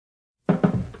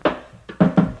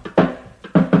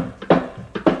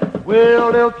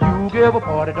Well, if you give a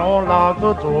party, don't lock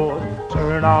the doors,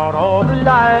 turn out all the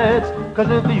lights, 'cause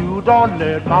if you don't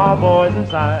let my boys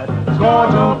inside, it's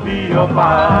going to be a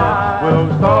fight. Well,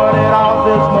 we started out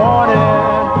this morning,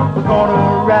 we're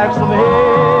gonna rack some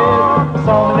heads,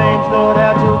 some names know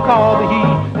how to call the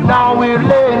heat, and now we're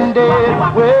laying dead.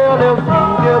 Well, if you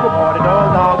give a party,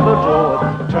 don't lock the doors,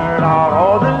 turn out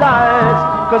all the lights,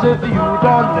 'cause if you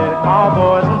don't let my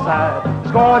boys inside,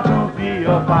 it's going to be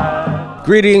a fight.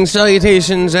 Greetings,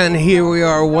 salutations, and here we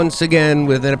are once again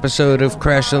with an episode of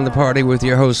Crash on the Party with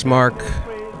your host Mark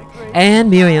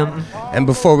and Miriam. And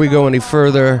before we go any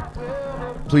further,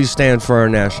 please stand for our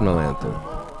national anthem.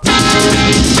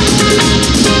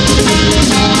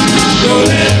 Go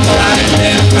left, right,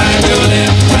 left, right, go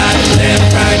left, right, left,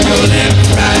 right, go left,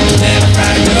 right, left,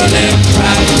 right, go left,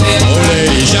 right, left. Oh,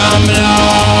 lady Shambhala,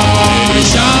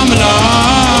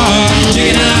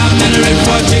 chicken and I'm in the red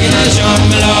for chicken and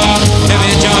Shambhala.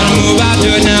 Heavy John, move out to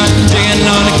it now. Chicken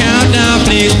on the countdown,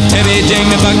 please. Heavy Jing,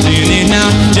 the buck do you need now?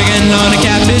 Chicken on the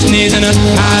catfish knees and a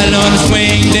high on the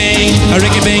swing ding. A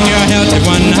Ricky Bing, you're a healthy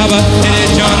one, hover. Hit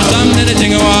it, John, or something that a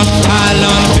jingle wall. High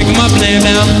on, pick 'em up, lay 'em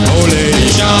down. Oh, lady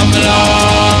Shambhala,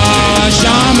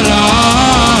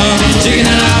 chicken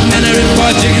and I'm in the red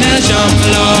for chicken and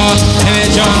Shambhala. Heavy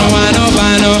John, no wino,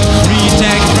 bino.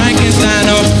 Re-tax Frankenstein,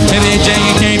 oh. Heavy Jing,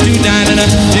 you came to dine and a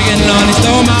chicken on, he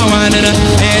stole my wine and a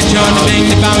head John, the bing,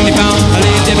 the pound, the pound. I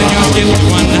leave David, you skip to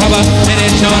one hover. Head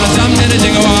it, John, or something that a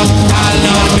jingle wall. I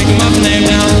know to pick 'em up, name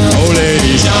down. Oh,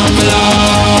 lady Shambhala,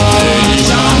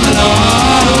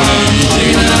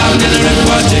 chicken and I'm in the red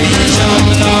for chicken and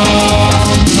Shambhala.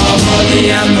 Of all the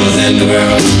animals in the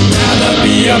world, rather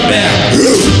be a bear.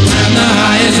 I'm the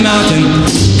highest mountain,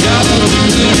 just to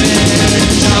the red.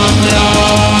 Shambhala,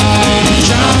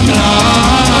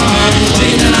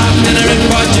 chicken and I'm in the red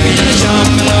for chicken and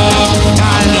Shambhala.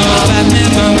 I know that man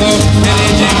Mongo, Heavy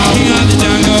Jing, king of the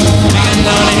jungle. Chicken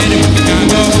down and hit it with the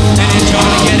Congo. Head it, John,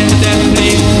 and get into death,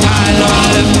 please. I know the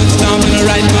left foot stomp and the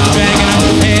right foot dragging up.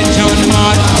 Head, John, the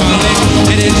march, Conley.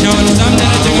 Head it, John, something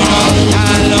that a jingle wall.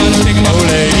 I know to pick 'em up,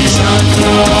 lady Shambhala,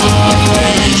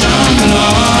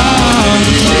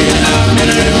 chicken and I'm in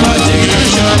the red for chicken and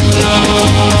Shambhala.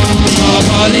 Of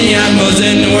all the animals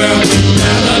in the world,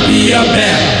 rather be a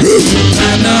bear.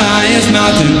 I'm the highest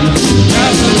mountain,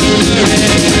 just to the red.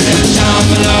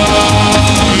 Shambhala,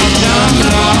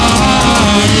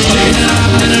 chicken and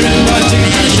I'm in the red for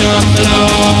chicken and Shambhala.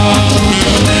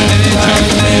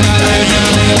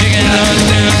 Chicken on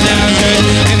down, down, good.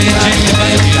 If it change the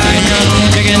bike,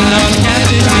 chicken on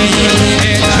catfish,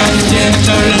 it on the gym,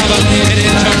 turn it up, it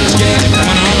is on the skin,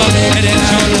 one up, it is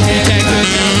on the cactus,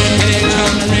 it is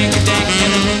on the ring, it is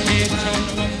on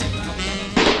the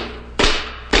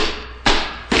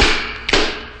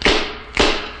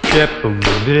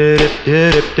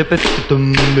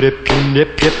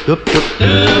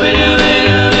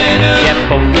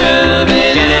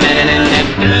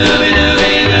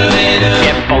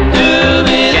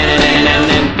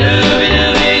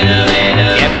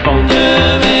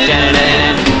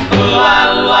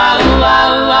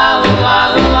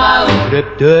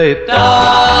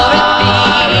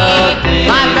Dorothy,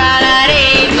 my bright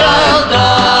angel,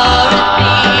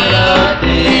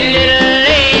 Dorothy, little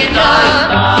angel,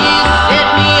 you set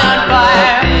me on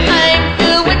fire. I'm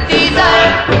filled with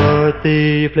desire. Dorothy,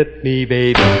 flip me,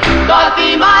 baby. Dorothy,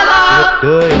 my love.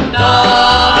 Dorothy,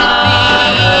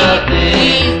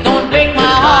 please don't break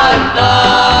my heart.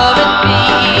 Dorothy,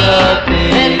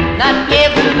 let not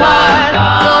every part.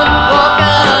 Don't walk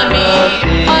out on me.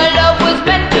 Our love was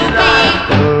meant to be.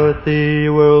 Dorothy,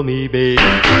 whirl me, baby.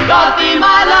 Dorothy,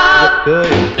 my love.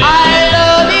 I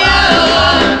love you.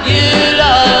 You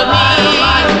love me.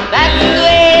 That's the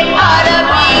way it ought to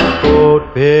be. Gold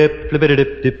pip, flip it,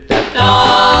 dip, dip, tap.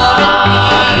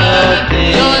 Dorothy,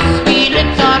 your sweet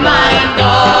lips are mine.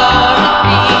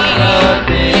 Dorothy,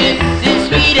 kiss is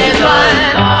sweet as wine.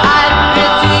 I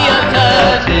thrill to your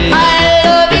touch. I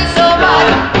love you so much.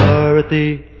 Dorothy,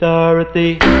 Dorothy,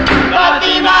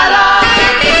 Dorothy, my love.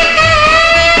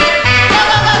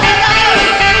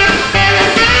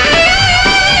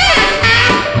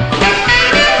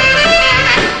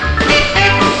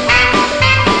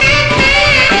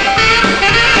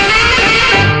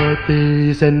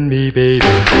 Dorothy, send me, baby.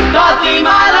 Dorothy,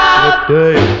 my love.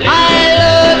 I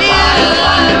love you.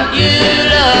 You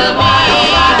love me.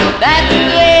 That's the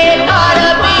way it ought to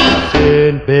be.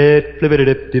 In bed, flip it,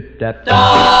 dip, dip, tap.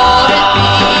 Dorothy,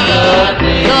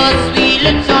 your sweet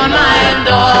lips are mine.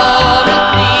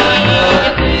 Dorothy,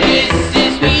 kiss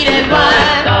is sweet as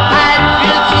wine. I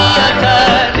thrill to your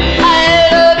touch. I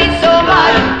love you so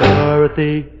much.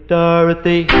 Dorothy,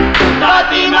 Dorothy,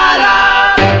 Dorothy, my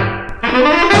love. Well,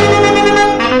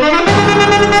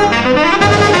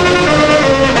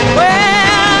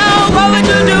 what would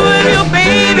you do if your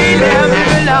baby left you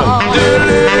alone?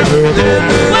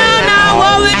 Well, now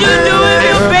what would you do if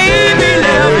your baby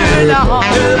left you alone?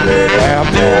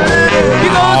 You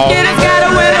gon' get a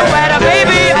scatter with a wetter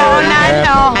baby all night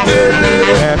long.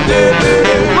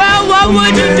 Well, what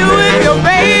would you do if your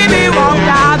baby walked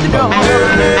out the door?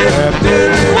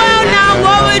 Well, now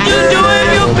what would you do if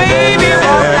your baby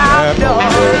walked out the door?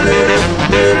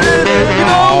 You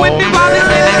gon' whip me while it's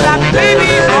in slap me, baby,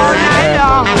 all night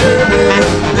long.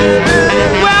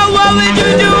 Well, what would you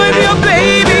do if your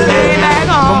baby came back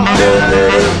home?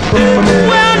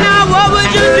 Well, now what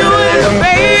would you do if your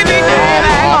baby came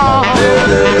back home?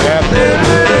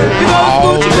 You gon'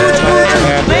 scoochie, scoochie,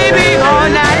 scoochie, baby, all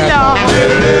night long.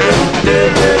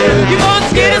 You gon'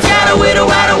 skid and scatter with a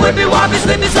waddle, whip it, whop it,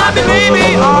 slip it, slap it,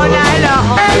 baby, all night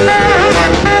long.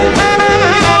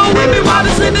 You gon' whip it, whop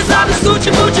it, slip it, slap it,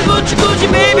 scoochie, scoochie, scoochie, scoochie,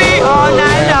 baby, all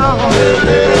night long.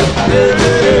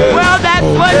 Well, that's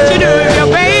what you do if your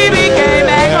baby came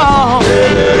back home.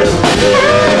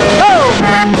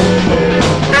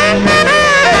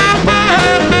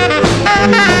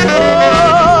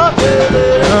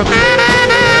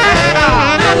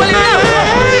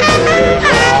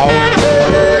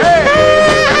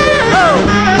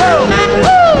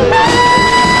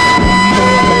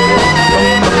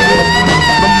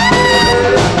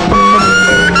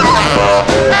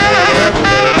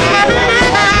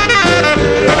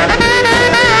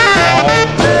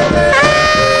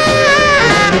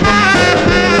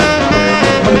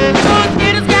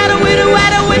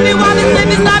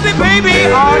 Baby,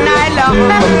 all night long.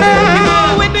 You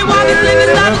go with me while we slip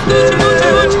and slide, scoochie, moochie,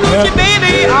 moochie, coochie,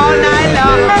 baby, all night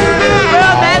long.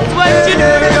 Well, that's what you do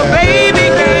if your baby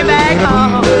came back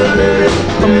home.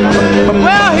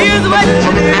 Well, here's what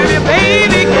you do if your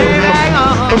baby came back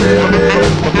home.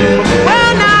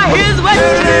 Well, now here's what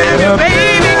you do if your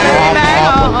baby came back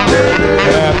home.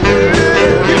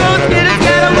 You gon' skid and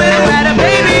scatter with a ratter,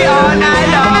 baby, all night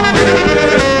long.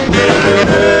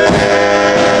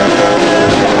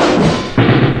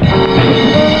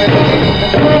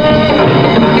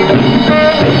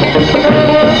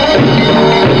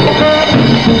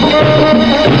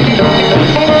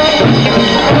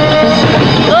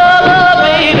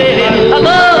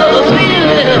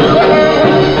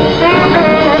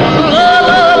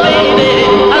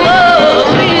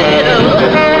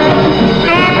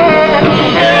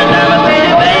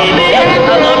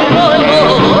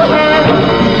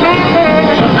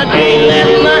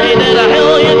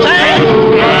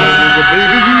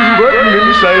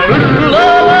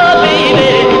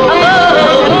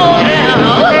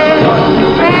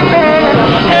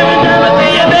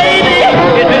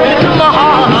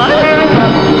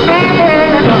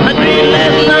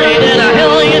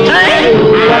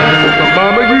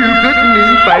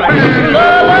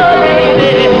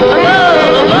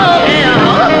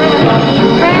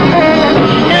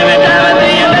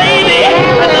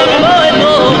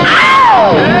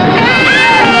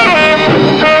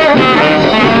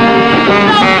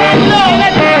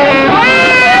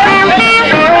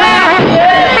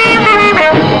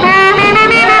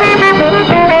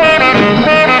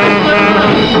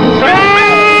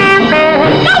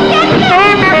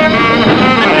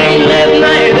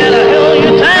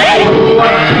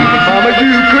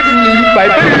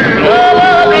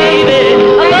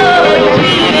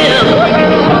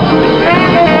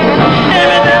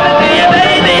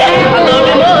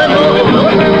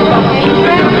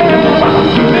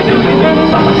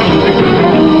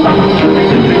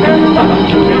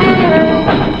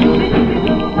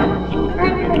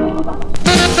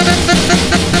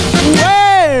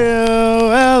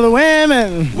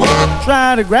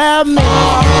 Try to grab me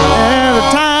every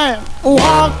time I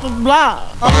walk the block,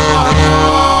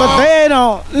 but they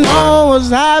don't know what's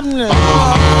happening.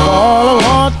 All I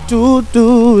want to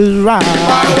do is ride.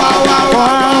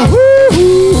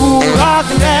 Woo-hoo, rock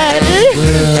daddy,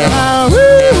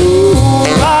 woo-hoo,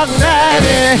 rock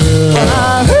daddy,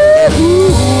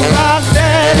 woo-hoo, rock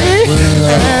daddy,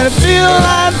 and it feels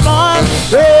like fun.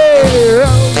 Hey,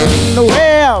 the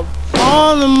way up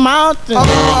on the mountain.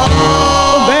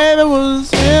 Oh, baby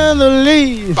was in the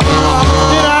lead. Did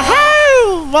I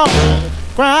have a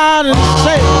crowd and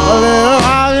say a little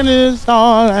rockin' is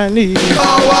all I need?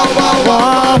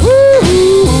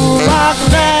 Woo-hoo, rock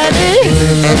daddy,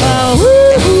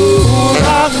 woo-hoo,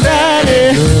 rock daddy,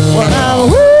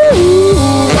 woo-hoo,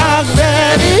 rock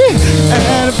daddy,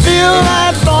 and it feel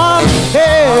like fun.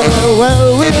 Hey,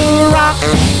 well we'll rock,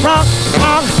 rock,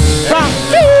 rock, rock,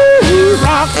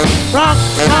 rock, rock,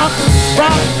 rock,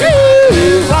 rock,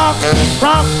 rock,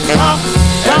 rock, rock.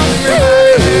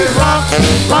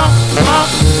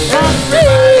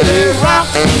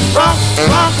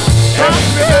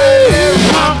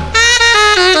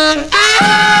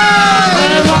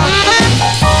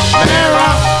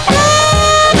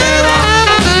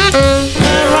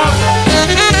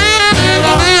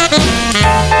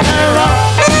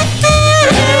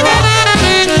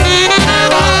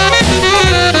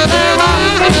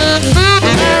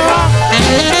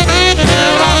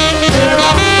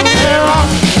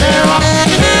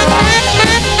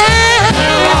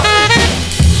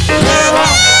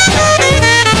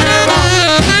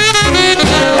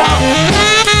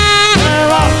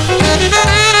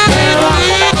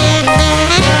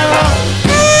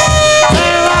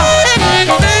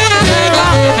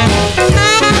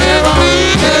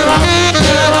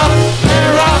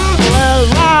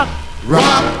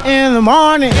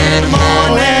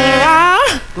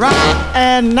 rock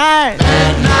at night.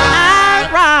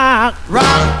 I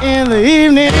rock in the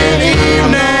evening.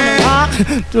 I'm gonna rock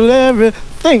till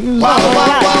everything's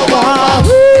alright.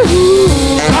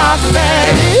 Rock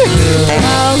daddy,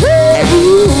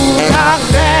 rock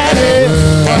daddy,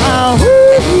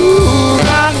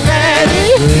 rock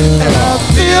daddy, and I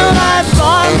feel like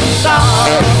going to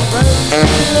start.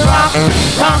 Rock,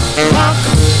 rock, rock,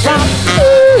 rock,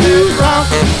 rock,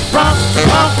 rock, rock, rock,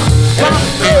 rock,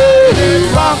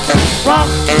 rock, rock,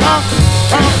 rock, rock,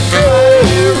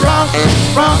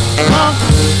 rock,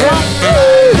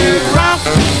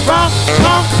 rock, rock,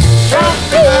 rock,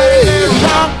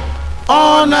 rock,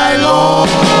 all night long.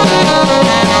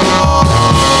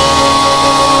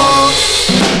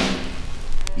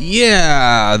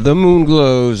 Yeah, The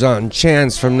Moonglows on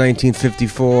Chance from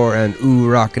 1954 and Ooh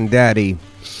Rockin' Daddy.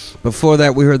 Before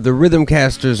that, we heard the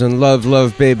Rhythmcasters and Love,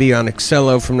 Love Baby on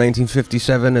Excello from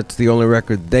 1957. It's the only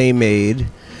record they made.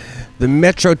 The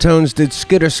Metrotones did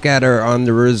Skitter Scatter on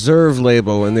the Reserve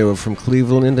label, and they were from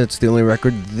Cleveland. It's the only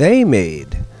record they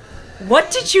made. What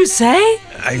did you say?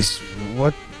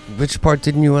 Which part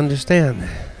didn't you understand?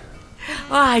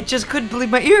 Oh, I just couldn't believe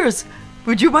my ears.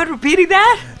 Would you mind repeating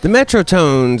that? The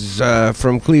Metrotones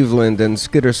from Cleveland and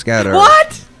Skitter Scatter.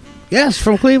 What? Yes,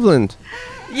 from Cleveland.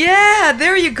 Yeah,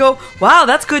 there you go. Wow,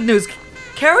 that's good news.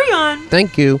 Carry on.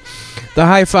 Thank you. The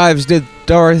High Fives did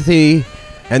Dorothy,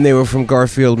 and they were from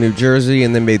Garfield, New Jersey,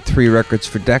 and they made 3 records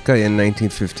for Decca in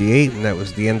 1958, and that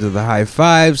was the end of the High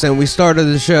Fives. And we started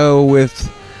the show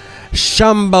with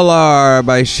Shambhalar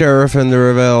by Sheriff and the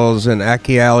Rebels and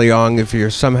Aki Aliong. If you're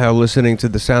somehow listening to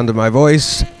the sound of my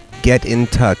voice, get in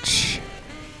touch.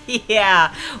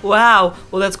 Yeah, wow.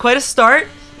 Well, that's quite a start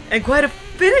and quite a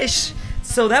finish.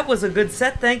 So that was a good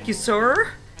set. Thank you, sir.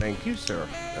 Thank you, sir.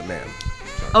 Ma'am.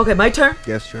 Sorry. Okay, my turn?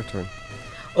 Yes, your turn.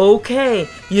 Okay,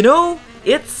 you know,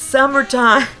 it's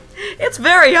summertime. It's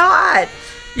very hot.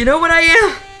 You know what I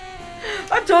am?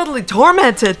 I'm totally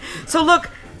tormented. So look,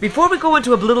 before we go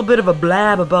into a little bit of a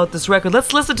blab about this record,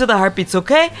 let's listen to the heartbeats,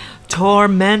 okay?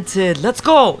 Tormented. Let's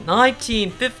go.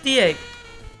 1958.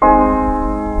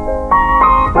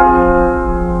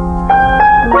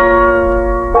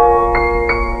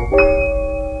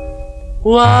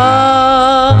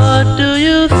 What do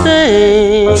you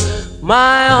think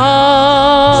my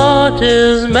heart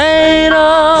is made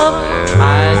of?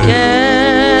 I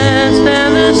can't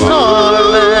stand this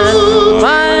torment,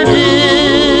 my dear.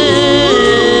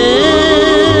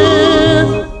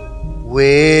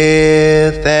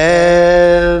 With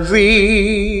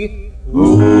every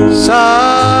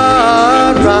sunrise,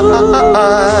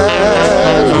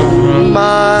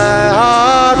 my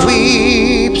heart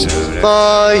weeps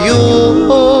for you.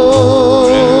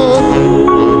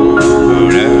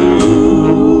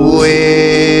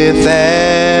 With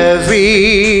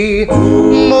every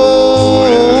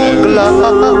moon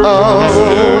glow,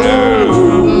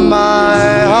 my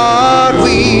heart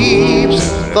weeps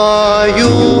for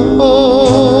you.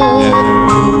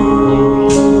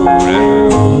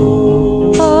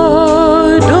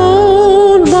 I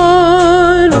don't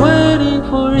mind waiting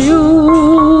for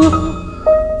you,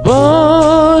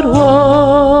 but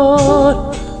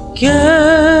what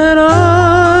can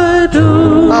I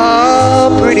do?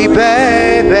 Oh, pretty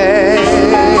baby,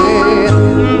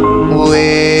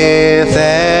 with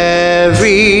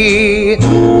every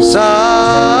sunrise,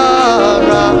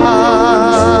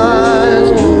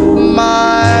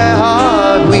 my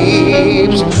heart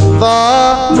weeps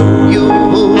for you.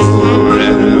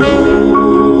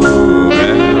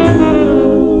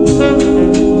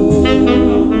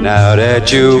 Now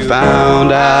that you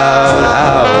found out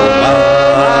how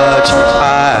much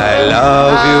I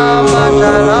love you,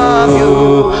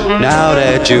 now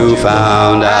that you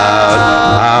found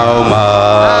out how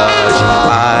much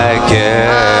I care,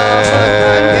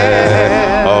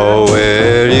 oh,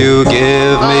 will you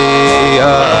give me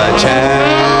a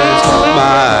chance,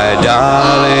 my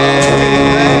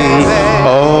darling?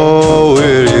 Oh,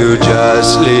 will you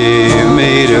just leave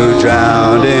me to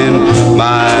drown in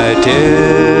my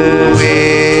tears?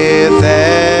 With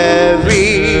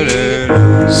every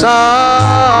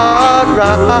sunrise,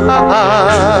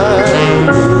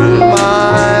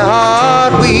 my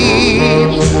heart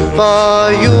weeps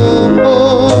for you.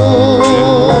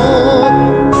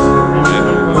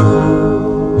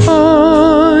 I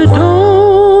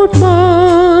don't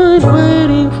mind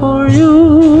waiting for you,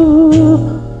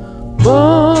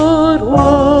 but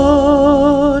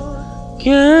what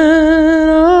can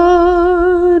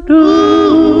I do?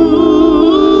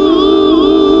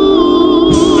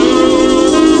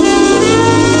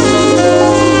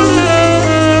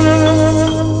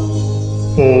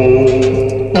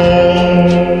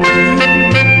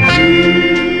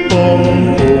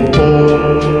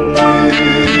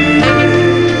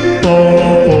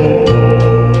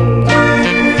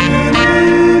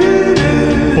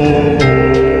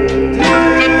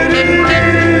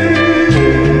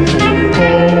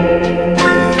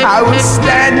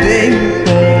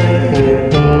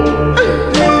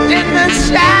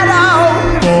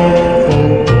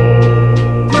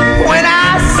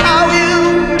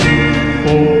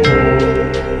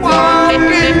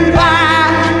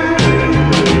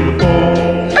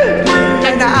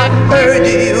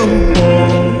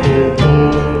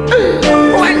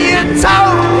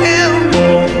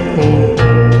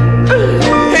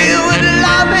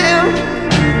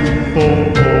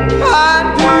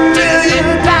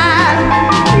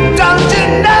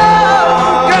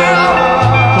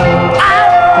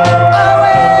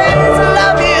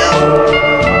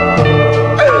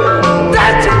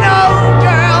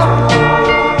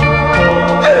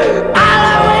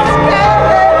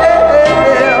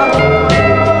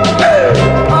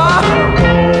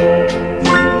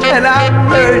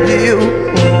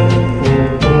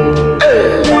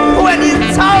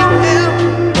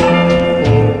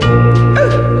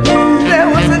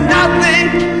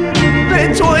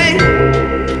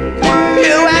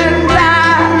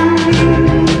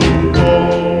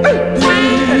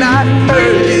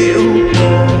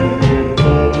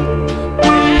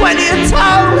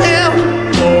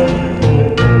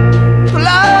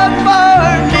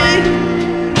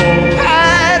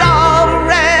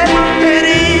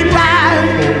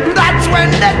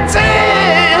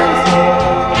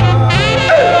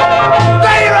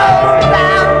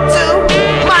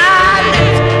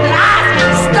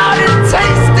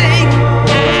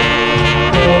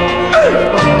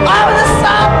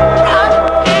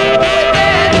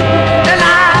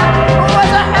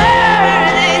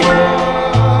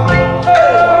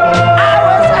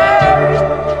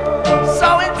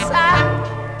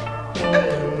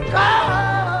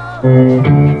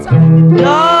 Darkness,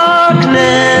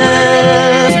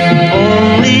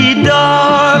 only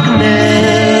darkness,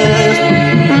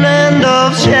 land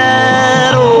of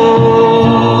shadows.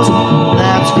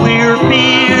 That's where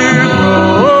fear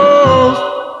grows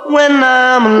when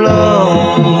I'm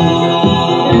alone.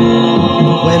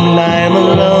 When I'm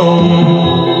alone,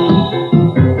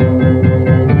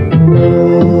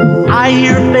 I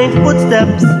hear faint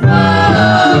footsteps. No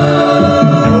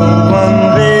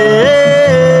one there.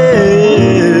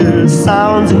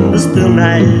 Sounds in the still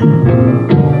night.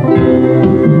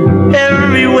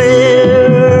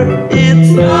 Everywhere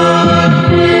it's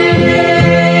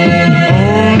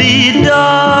only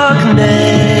darkness,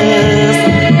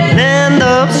 land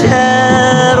of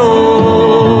shadows.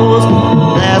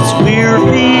 That's where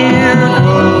fear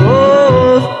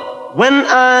goes when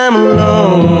I'm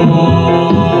alone.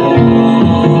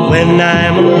 When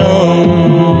I'm alone,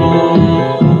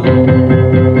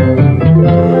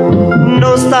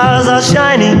 no stars are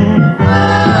shining,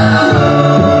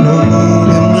 no moon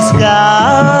in the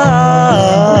sky,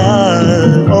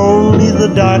 only the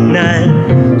dark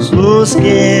night, so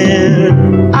scared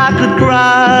I could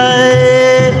cry.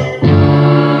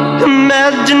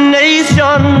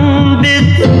 Imagination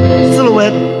bids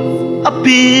silhouettes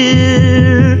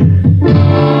appear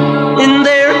in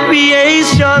their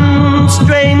creation.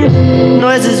 Strange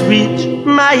noises reach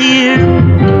my ear.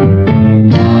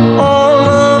 All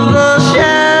of the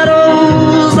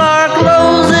shadows are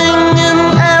closing in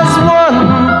as one.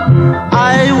 I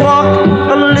walk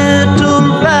a little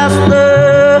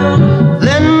faster,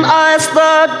 then I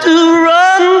start to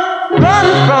run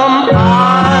from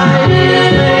my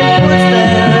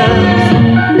footsteps.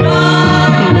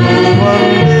 One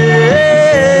there,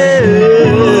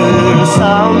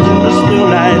 sounds in the still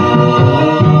night.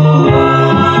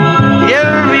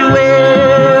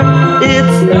 Everywhere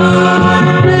it's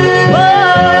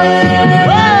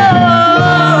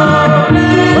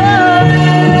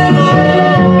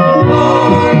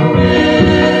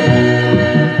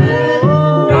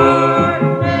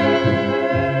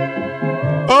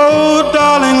Oh,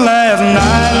 darling, last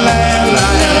night,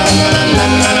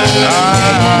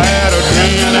 I had a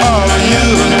dream of you,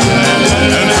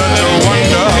 and such a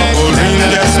wonderful dream,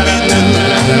 just me too,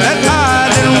 that I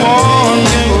didn't want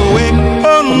to wake.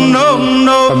 Oh no,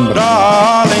 no,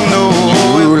 darling, no,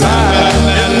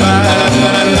 it's fine.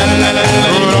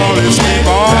 Could only sleep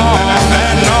on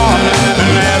and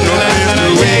have no place to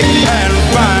wake and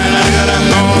find that I'm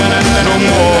gone. No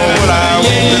more will I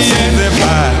want to see them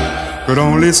fly. Could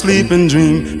only sleep and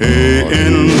dream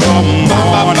in the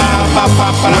morning.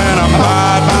 When I'm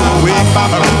wide awake, I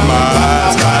close my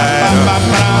eyes tight up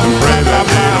and pray that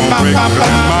they don't break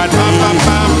through my dream.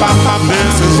 This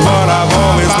is what I've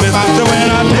always missed. So when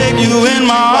I take you in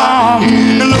my arms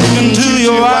and look into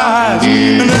your eyes,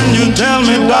 and then you tell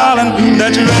me, darling,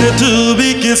 that you're ready to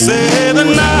be kissed. Say the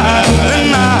night,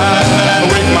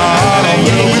 break my heart a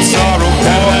little with sorrow,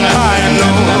 for I know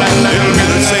it'll be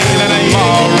the same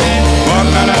tomorrow.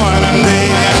 But one day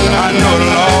I know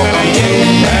it'll all come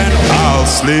true, and I'll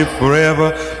sleep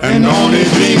forever and only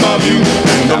dream of you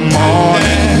in the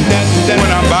morning.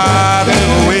 When I'm wide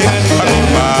awake, I close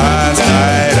my eyes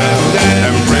tight up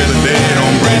and pray that they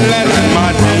don't break through my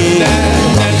dream.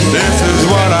 This is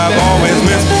what I've always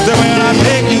missed. That when I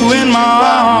take you in my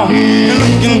arms and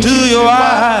look into your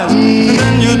eyes, and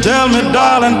then you tell me,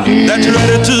 darling, that you're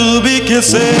ready to be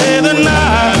kissed. Say the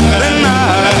night,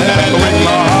 break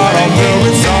my heart all filled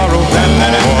with sorrow,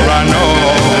 for I know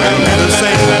it'll be the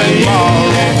same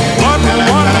tomorrow. But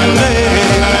one day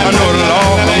I know it'll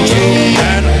all come true,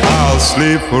 and I'll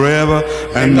sleep forever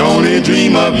and only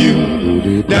dream of you.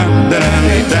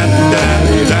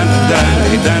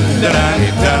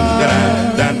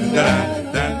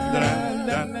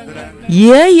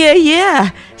 Yeah.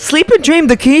 Sleep and Dream,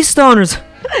 the Keystoners.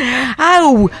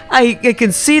 Ow, I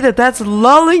can see that's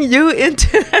lulling you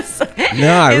into this.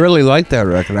 No, I really like that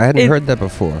record. I hadn't heard that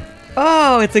before.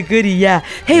 Oh, it's a goodie, yeah.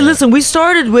 Hey, listen, we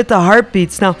started with the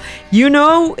Heartbeats. Now,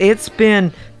 it's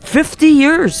been 50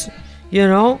 years,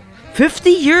 50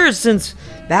 years since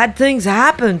bad things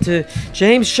happened to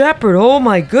James Shepard. Oh,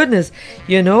 my goodness.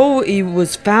 He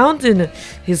was found in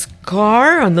his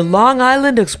car on the Long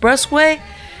Island Expressway.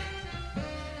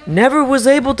 Never was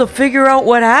able to figure out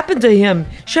what happened to him.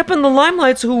 Shep and the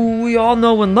Limelights, who we all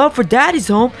know and love for Daddy's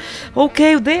Home,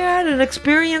 okay, they had an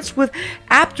experience with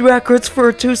Apt Records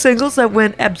for 2 singles that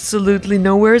went absolutely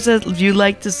nowhere, as you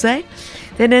like to say.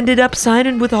 Then ended up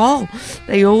signing with Hall,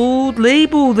 the old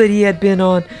label that he had been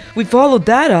on. We followed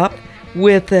that up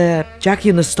with Jackie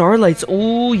and the Starlights.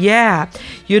 Oh, yeah.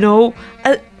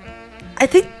 I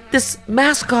think this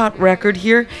Mascot record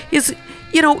here is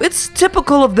you know, it's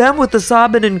typical of them with the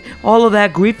sobbing and all of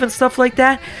that grief and stuff like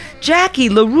that. Jackie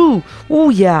LaRue, oh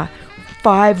yeah.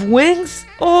 Five Wings,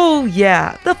 oh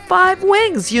yeah, the Five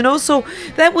Wings, you know. So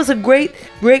that was a great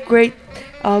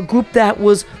group that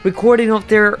was recording out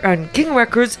there on King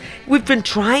Records. We've been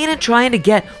trying to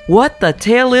get What the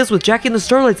Tale Is with Jackie and the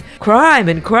Starlights. Crime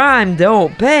and Crime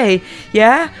Don't Pay.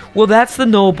 Yeah? Well, that's the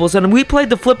Nobles. And we played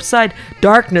the flip side,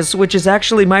 Darkness, which is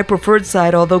actually my preferred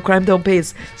side, although Crime Don't Pay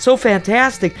is so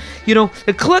fantastic. You know,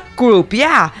 the Click Group,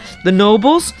 yeah. The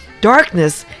Nobles,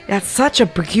 Darkness. That's such a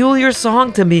peculiar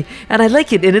song to me, and I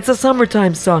like it, and it's a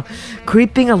summertime song.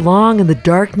 Creeping along in the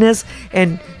darkness,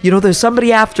 and, you know, there's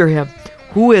somebody after him.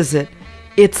 Who is it?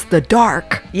 It's the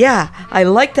dark. Yeah, I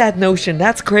like that notion.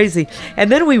 That's crazy.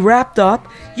 And then we wrapped up,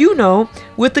 you know,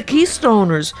 with the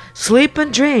Keystoners, Sleep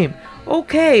and Dream.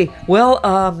 Okay, well,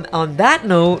 on that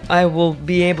note, I will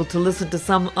be able to listen to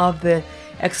some of the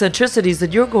eccentricities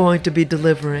that you're going to be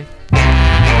delivering. If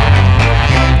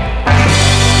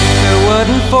it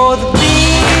wasn't for the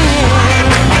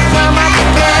beans, some I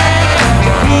could get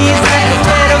the peas and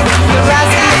potatoes, the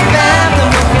rice and the spam, the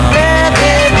milk and bread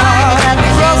they bought at the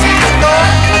grocery store.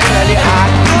 I tell you, I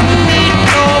couldn't eat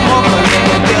no more, but let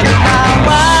me tell you my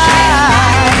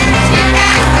wife.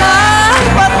 None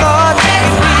but thought that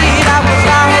sweet, I was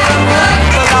out with her,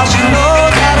 'cause all she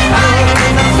knows how to cook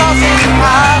is the sausage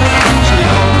pie. She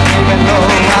don't even know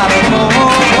how to mow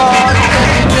water.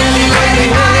 Really with the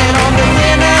head on the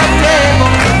dinner table,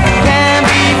 can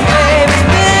be flavored,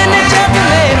 spinach and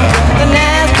tomato, the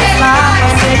nasty slime.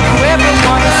 I said to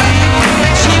everyone to see,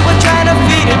 she was trying to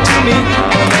feed it to me.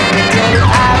 But let me tell you,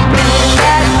 I feel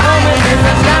that woman is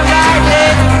a downright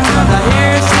lady, 'cause I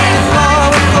hear she's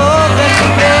always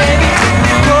cooking, baby,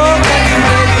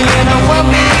 in a one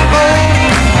big bowl.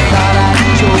 I thought I'd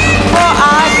choke before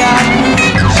I got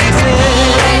through. She said,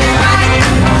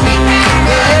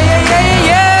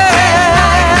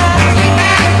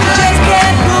 just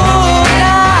can't cook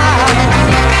now.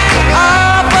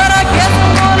 But I guess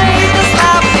I'm gonna eat the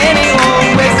slop any old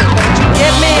way. So don't you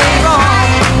get me wrong,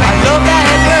 I love that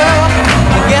girl.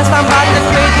 I guess I'm about the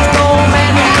craziest old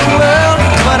man in the world.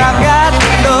 But I've got to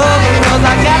love her 'cause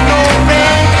I got no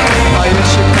friend. Oh, you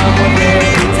should come with me,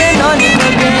 pretend on you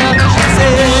again. She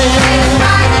said,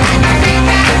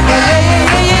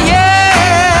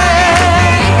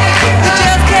 you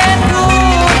just can't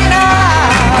cook now.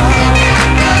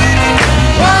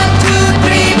 1, 2,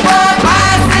 3, 4,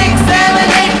 5, 6, 7,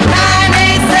 8, 9,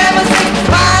 8, 7, 6,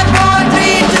 5, 4,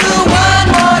 3, 2, 1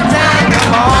 more time.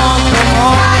 Come on, come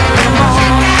on, come on,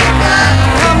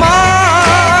 come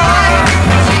on.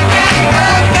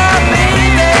 Wake up,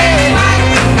 baby.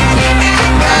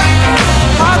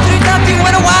 All 3 times you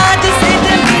went wide to see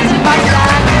them beats and box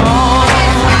side. Come on.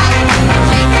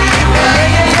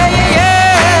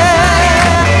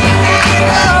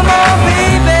 Come on,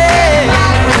 baby.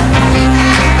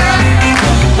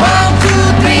 1, 2,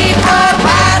 3, 4,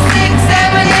 5, 6,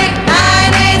 7, 8,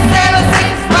 9, 8, 7,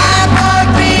 6, 5, 4,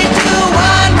 3, 2,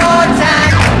 1 more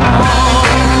time.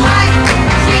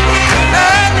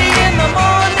 Early in the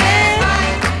morning.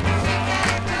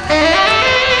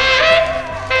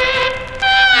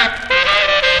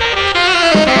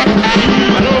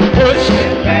 I don't push,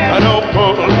 I don't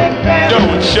pull,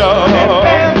 don't shove.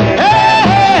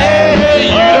 Hey,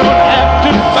 you don't have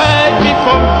to fight me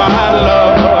for my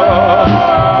love.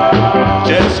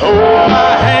 Just hold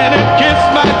my hand and kiss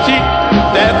my cheek.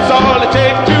 That's all it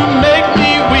takes to make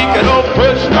me weak. I don't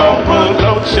push, don't pull,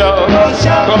 don't shove.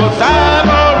 'Cause I'm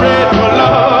already for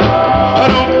love. I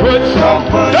don't push, don't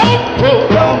pull,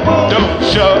 don't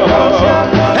shove.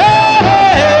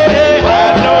 Hey, I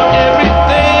know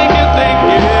everything you're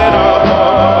thinking of.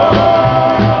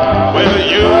 Well,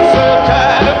 you're so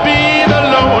tired of being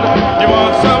alone. You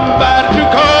want somebody to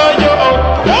call your own.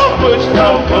 Don't push,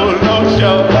 don't pull, don't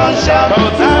shove. 'Cause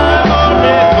I'm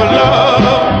already for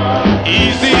love.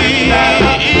 Easy,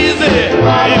 easy.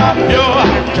 If you're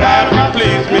trying to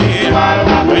replace me,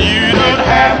 you don't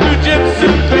have to gypsy,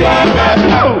 baby.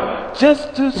 No, just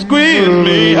to squeeze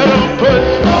me. I don't push,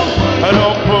 I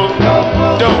don't pull,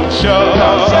 don't shove.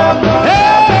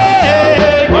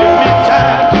 Hey, give me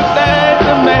time to thank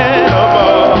the man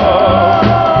above.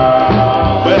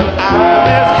 Well, I'm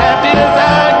as happy as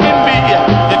I can be.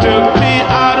 You took me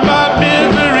out of my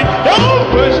misery. Don't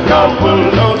push, don't pull,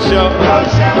 don't shove.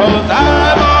 'Cause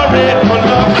I'm already for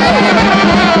love.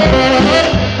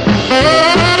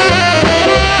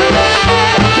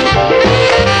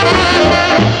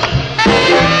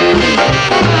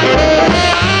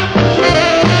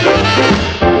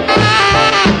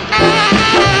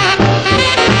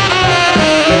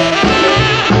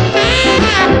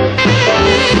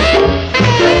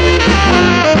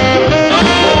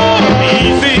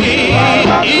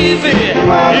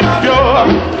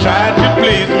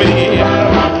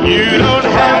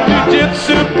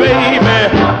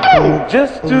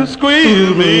 just to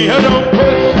squeeze me. Don't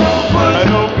push,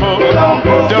 don't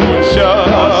pull, don't shove.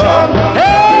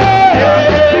 Hey,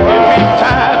 give me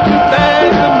time to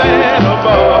thank the man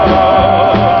above.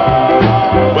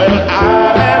 Well,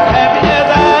 I'm as happy as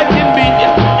I can be.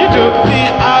 You took me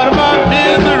out of my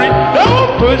misery.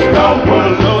 Don't push, don't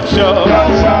pull, don't shove.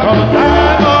 Cause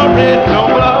I'm already no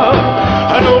love.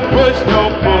 Don't push,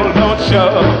 don't pull, don't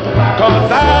shove.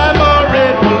 Cause I'm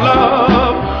already no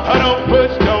love. Don't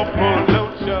push, don't pull,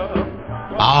 don't shove.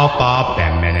 Bop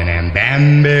bam bam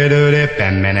bam bam bam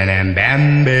bam bam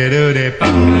bam bam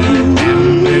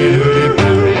bam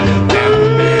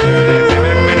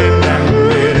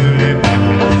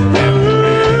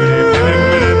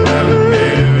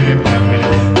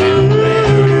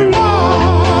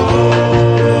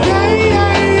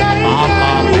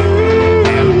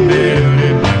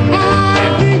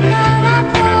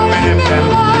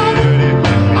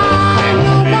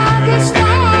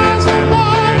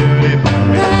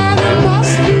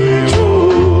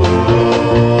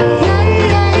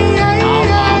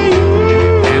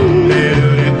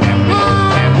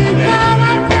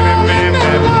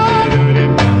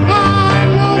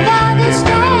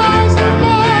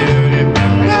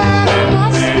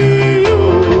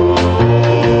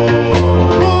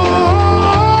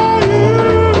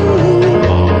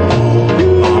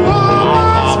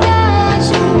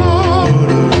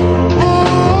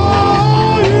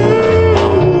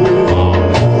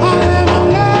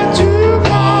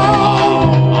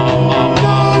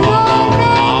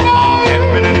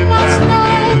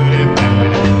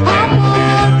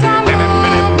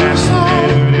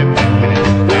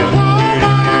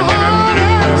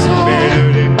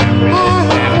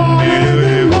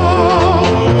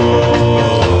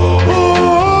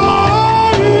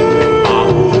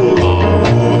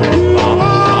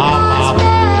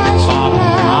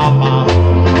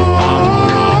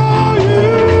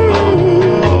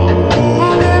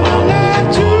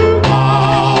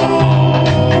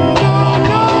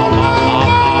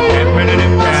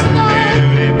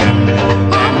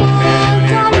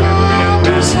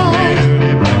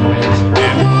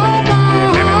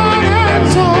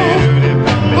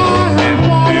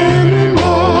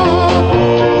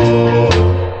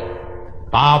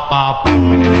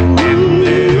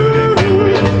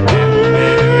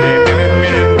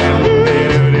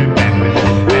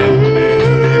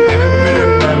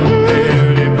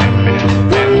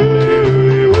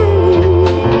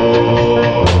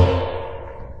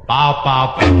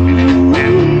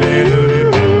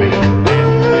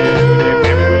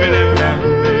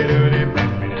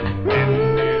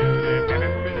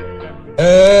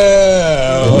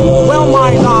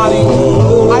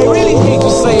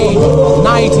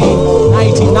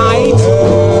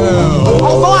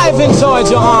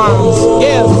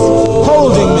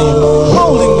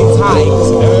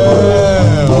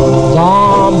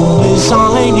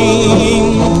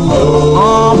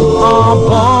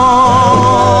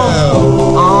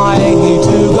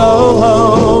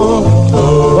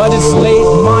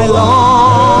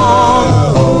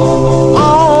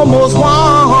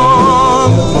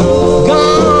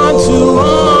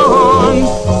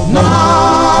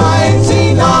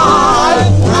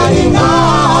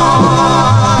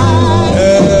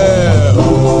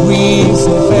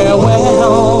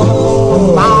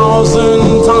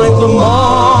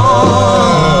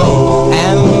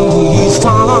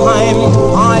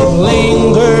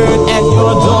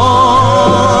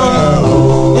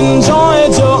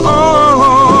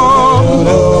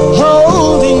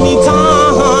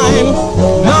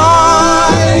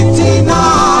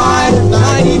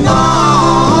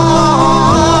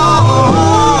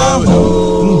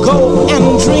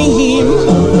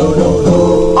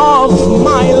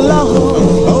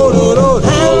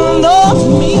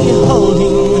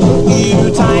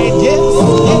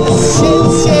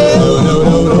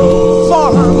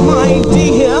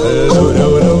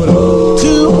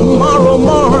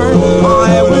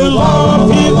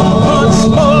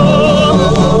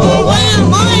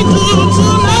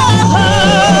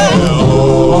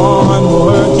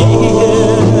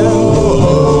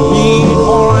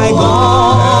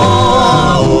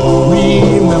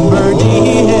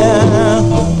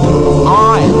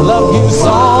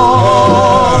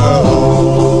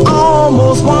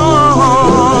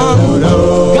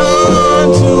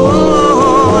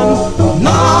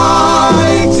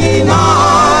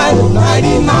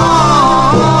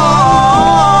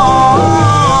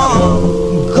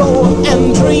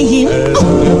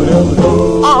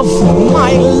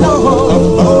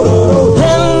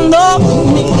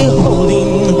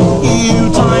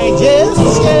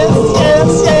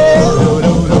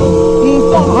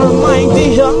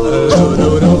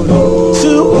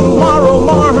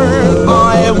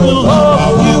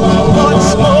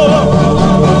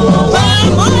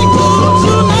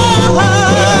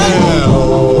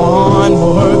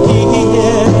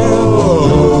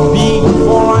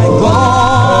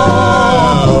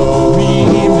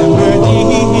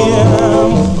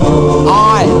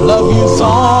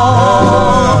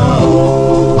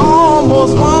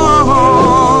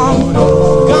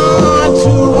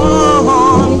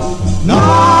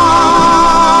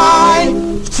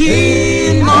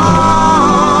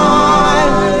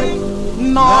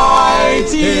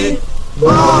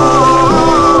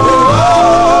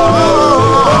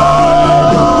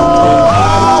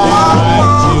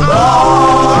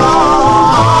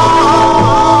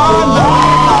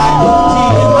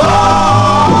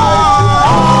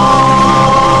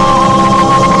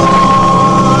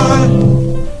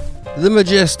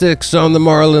Majestics on the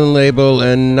Marlin label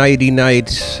and Nighty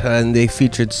Night, and they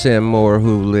featured Sam Moore,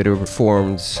 who later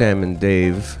formed Sam and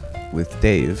Dave with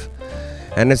Dave.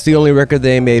 And it's the only record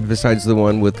they made besides the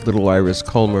one with Little Iris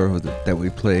Culmer that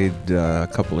we played a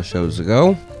couple of shows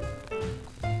ago.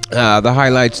 The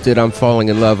Highlights did I'm Falling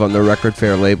in Love on the Record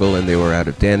Fair label, and they were out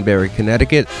of Danbury,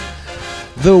 Connecticut.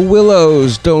 The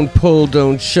Willows, Don't Pull,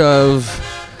 Don't Shove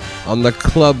on the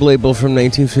Club label from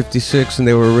 1956, and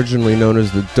they were originally known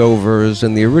as the Dovers,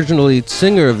 and the original lead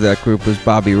singer of that group was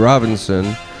Bobby Robinson,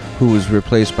 who was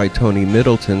replaced by Tony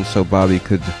Middleton so Bobby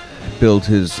could build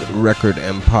his record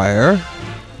empire.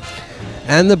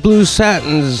 And the Blue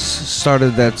Satins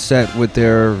started that set with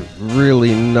their really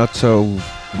nutso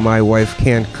My Wife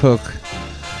Can't Cook,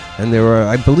 and there were,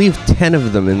 I believe, 10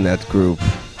 of them in that group.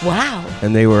 Wow.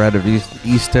 And they were out of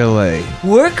East LA.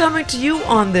 We're coming to you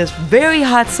on this very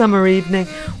hot summer evening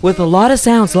with a lot of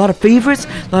sounds, a lot of favorites,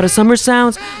 a lot of summer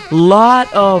sounds, a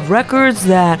lot of records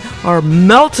that are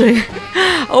melting.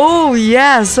 Oh,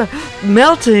 yes,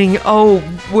 melting. Oh,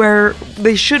 where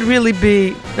they should really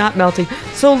be not melting.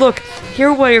 So look,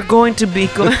 here we're going to be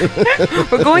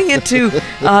we're going into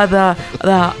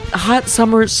the hot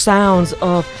summer sounds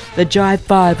of the Jive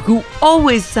 5, who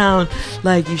always sound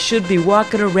like you should be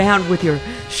walking around with your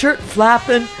shirt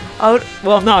flapping out.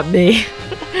 Well, not me,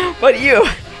 but you.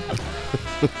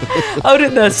 Out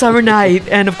in the summer night,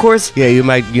 and of course, yeah, you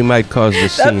might cause the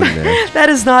scene there. That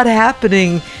is not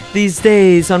happening these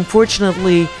days.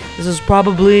 Unfortunately, this is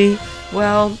probably,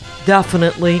 well,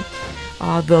 definitely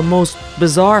the most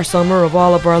bizarre summer of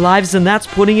all of our lives, and that's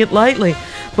putting it lightly.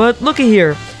 But looky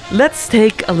here, let's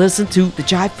take a listen to the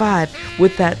Jive 5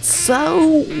 with that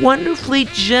so wonderfully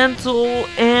gentle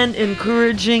and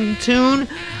encouraging tune,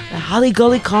 the Holly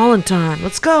Gully Callin' Time.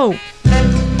 Let's go.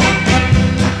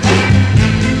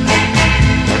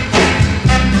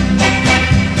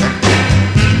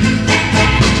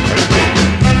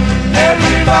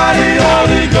 Everybody,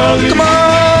 Holly Gully. Come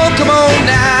on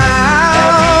now.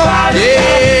 Everybody,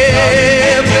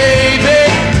 yeah, baby.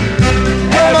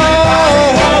 Come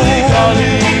on, Holly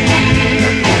Gully.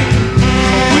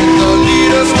 When the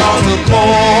leader starts to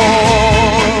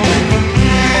call,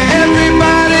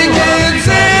 everybody gets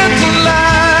into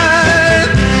line.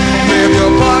 With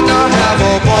your partner, have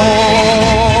a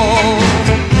ball.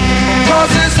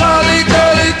 'Cause it's Holly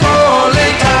Gully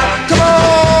calling time.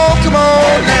 Come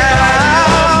on now.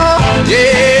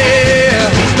 Yeah.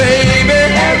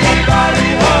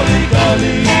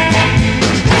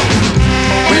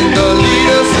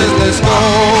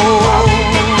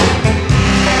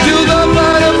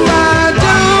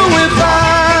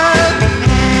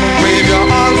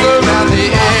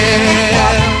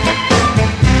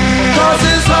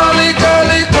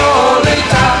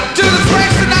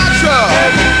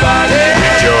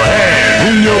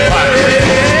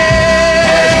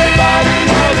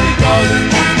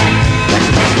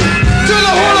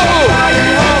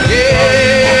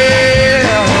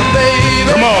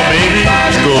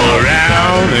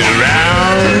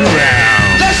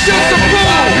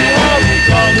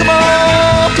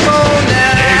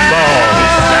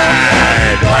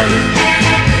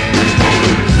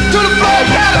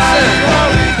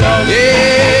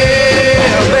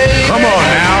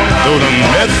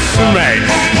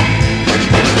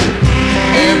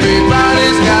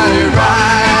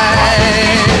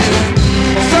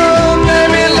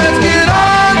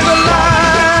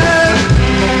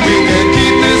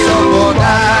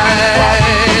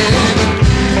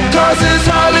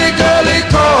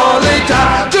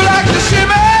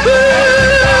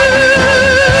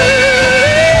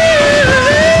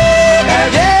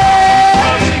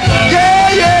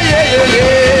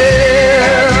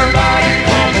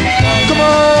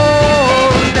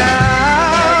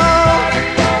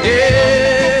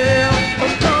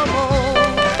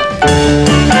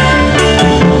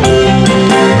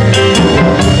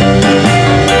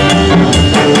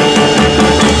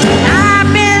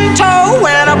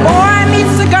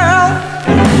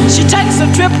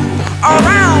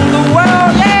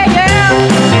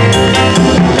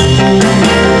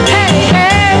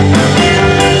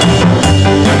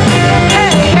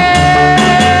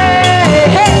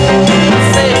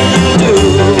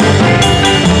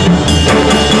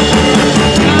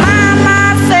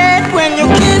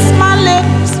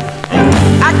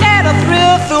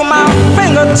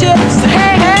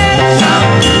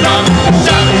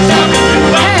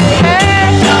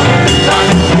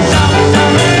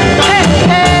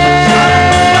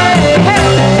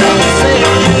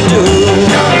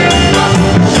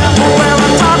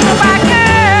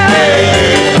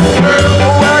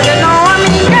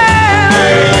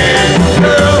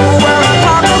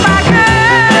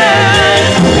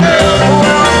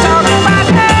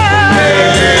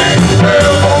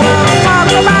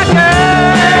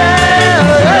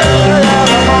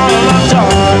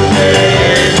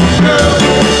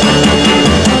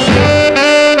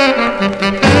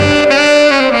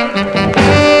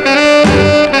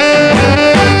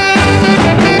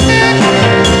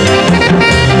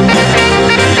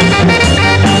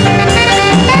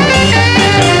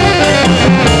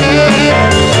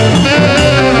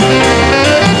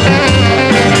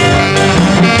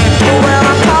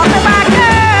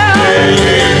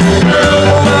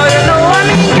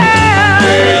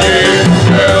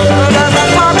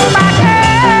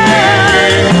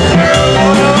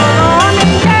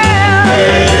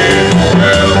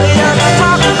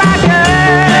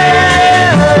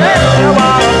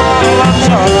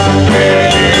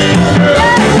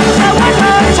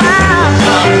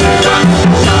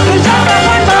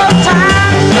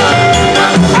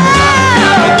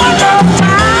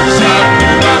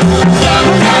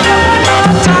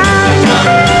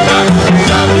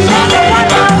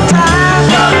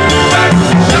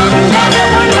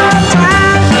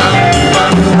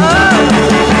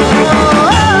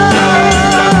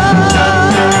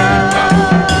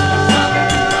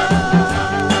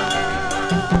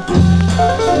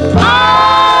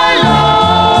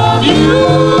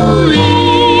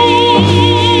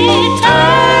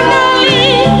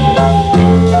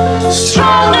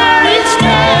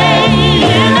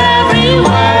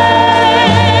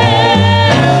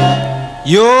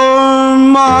 You're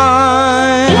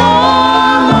mine,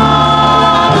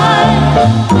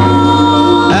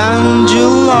 and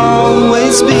you'll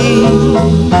always be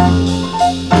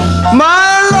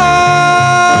my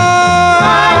love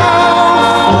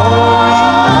for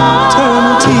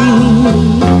eternity.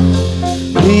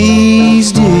 Please,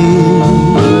 dear,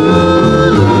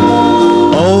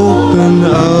 open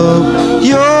up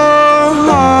your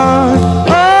heart.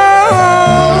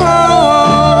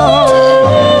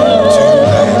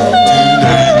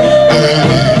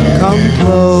 Come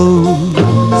close,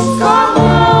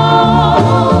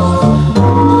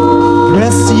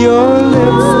 press your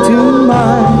lips to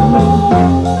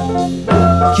mine,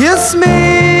 kiss me.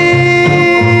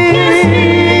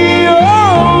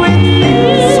 Oh, it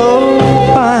feels so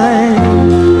fine.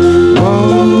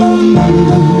 Won't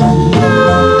you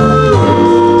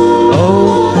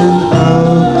open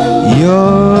up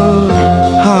your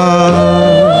heart?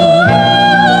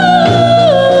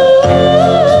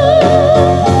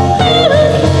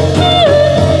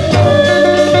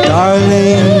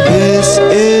 Darling, this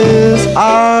is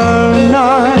our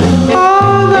night.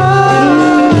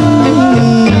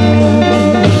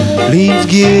 Please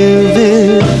give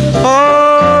it a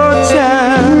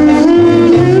chance.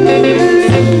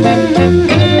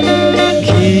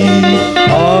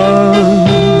 Keep on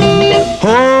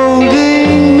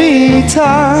holding me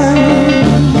tight.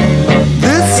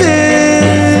 This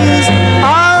is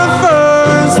our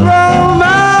first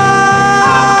romance.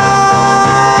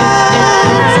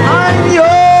 I'm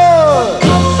yours.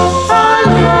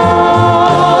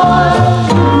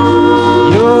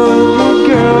 You're the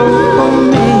girl for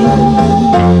me.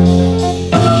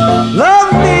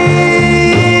 Love me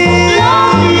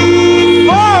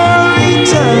for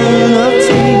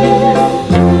eternity.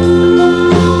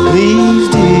 Please,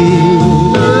 dear,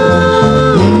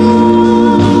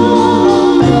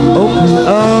 open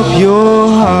up your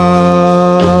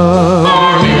heart.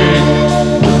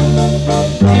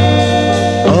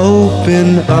 Open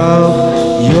up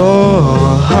your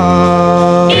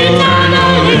heart.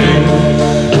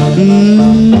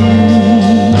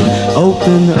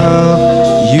 Open up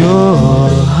your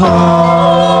heart.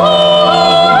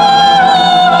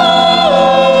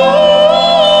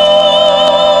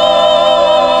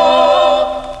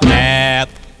 Dap,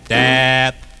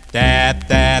 dap, dap,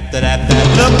 dap, dap, dap.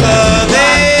 Look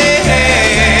there,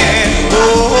 oh,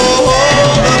 oh,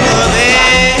 oh, look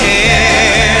there.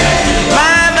 My,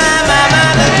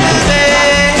 look there.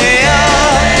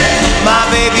 My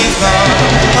baby's gone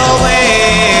away.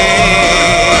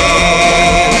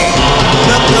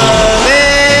 Look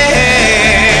there,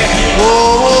 oh,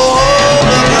 oh, oh,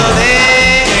 look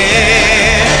there.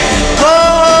 Oh,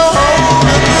 oh,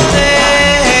 look there.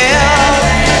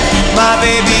 My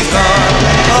baby's gone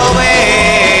away.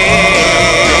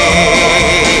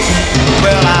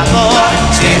 Well, I thought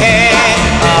she had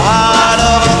a heart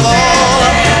of gold,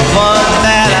 one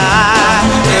that I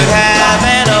could have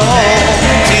and hold.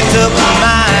 She took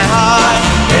my heart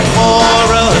for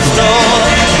a stroll.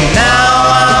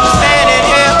 Now I'm standing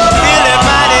here feeling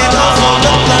mighty low. So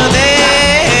look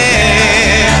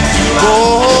there,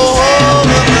 oh,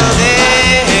 look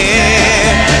there.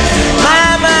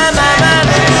 My,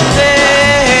 look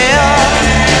there.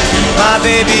 My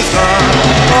baby's gone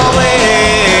away.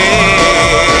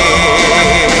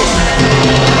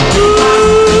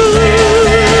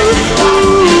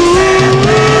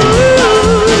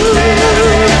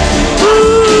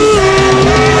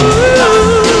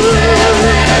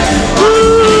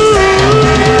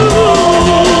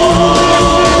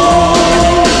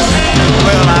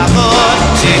 Well, I thought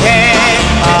she had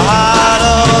a heart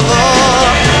of gold,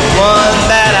 one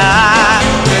that I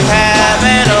could have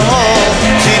and hold.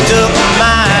 She took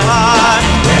my heart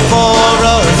for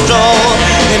a stroll,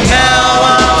 and now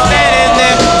I'm standing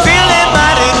there feeling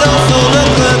mighty low. So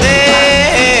look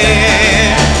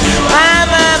there, my,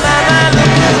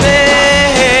 look there.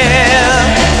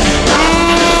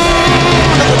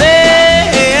 Look there,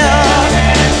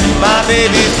 my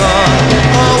baby's gone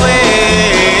away.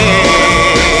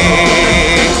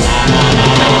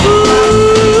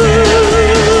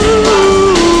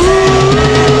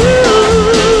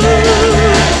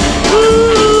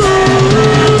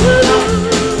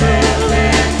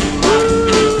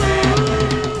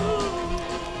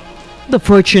 The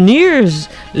Fortuneers,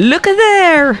 look at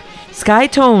there.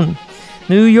 Skytone,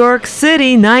 New York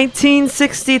City,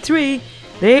 1963.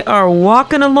 They are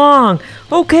walking along.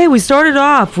 Okay, we started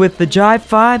off with the Jive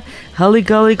 5, Hully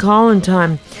Gully Callin'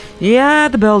 Time. Yeah,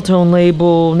 the Belltone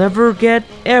label, never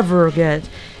never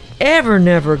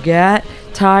get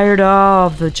tired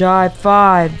of the Jive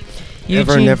 5.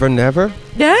 Ever, never, never?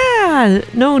 Yeah, Yeah,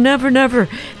 no, never, never.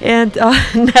 And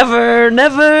never.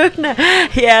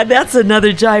 Yeah, that's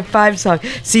another Jive 5 song.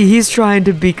 See, he's trying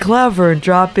to be clever and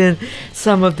drop in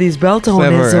some of these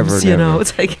Beltonisms, you know.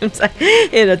 It's like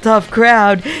in a tough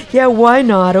crowd. Yeah, why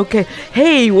not? Okay.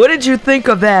 Hey, what did you think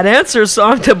of that answer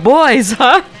song to Boys,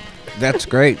 huh? That's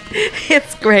great.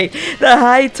 It's great. The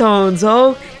high tones.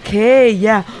 Okay,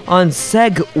 yeah. On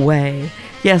Segway.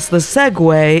 Yes, the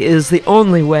Segway is the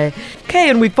only way. Okay,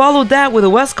 and we followed that with a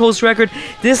West Coast record.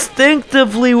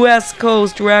 Distinctively West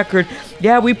Coast record.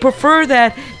 Yeah, we prefer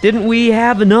that. Didn't we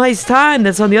have a nice time?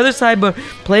 That's on the other side, but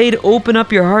played Open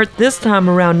Up Your Heart this time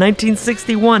around,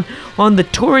 1961, on the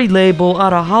Tory label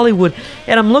out of Hollywood.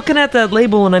 And I'm looking at that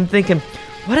label and I'm thinking,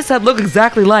 what does that look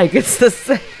exactly like? It's the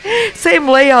same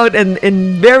layout and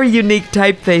very unique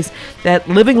typeface that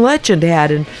Living Legend had.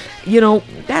 And, you know,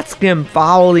 that's Kim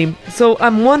Fowley. So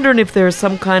I'm wondering if there's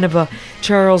some kind of a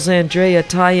Charles Andrea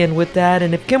tie-in with that.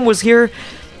 And if Kim was here,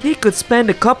 he could spend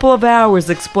a couple of hours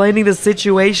explaining the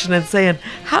situation and saying,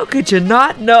 how could you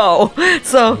not know?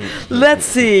 So let's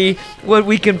see what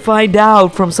we can find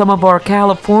out from some of our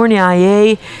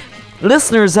California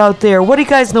listeners out there. What do you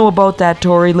guys know about that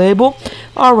Tory label?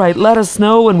 All right, let us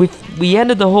know. And we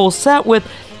ended the whole set with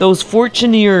those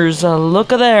Fortuneers. Look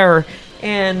there.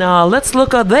 And let's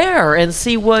look there and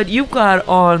see what you've got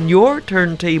on your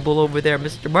turntable over there,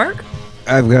 Mr. Mark.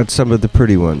 I've got some of the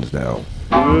pretty ones now.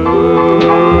 Golden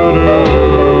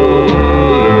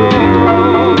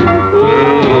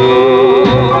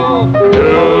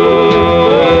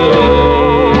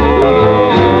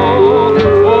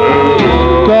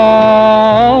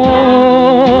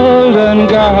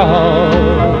girl,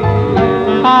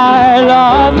 I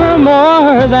love her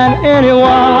more than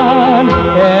anyone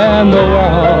in the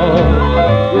world.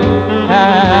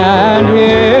 And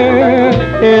here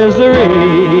is the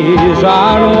reason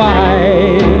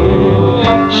why.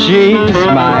 She's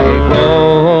my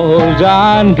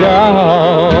golden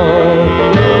girl.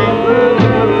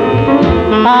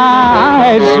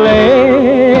 I'd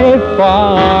slave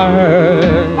for her,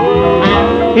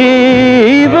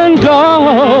 even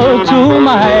go to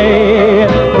my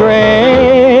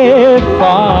grave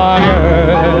for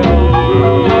her.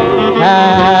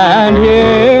 And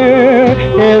here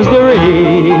is the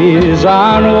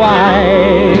reason why.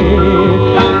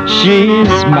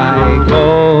 She's my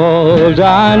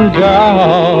golden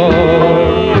girl.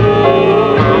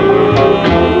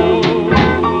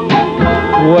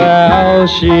 Well,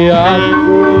 she up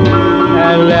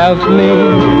and left me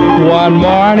one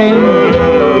morning.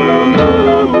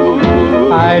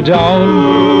 I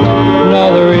don't know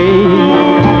the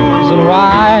reason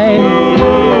why.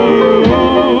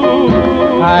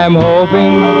 I'm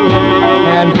hoping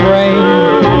and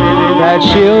praying that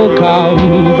she'll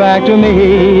come back to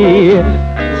me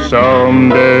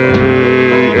someday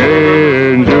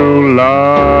in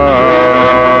July.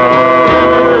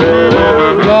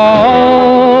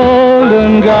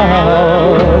 Golden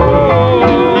girl,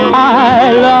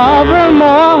 I love her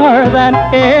more than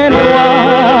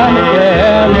anyone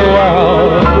in the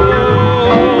world.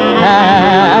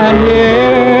 And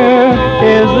here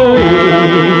is the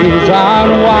reason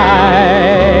why.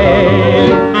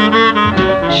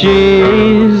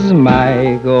 She's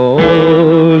my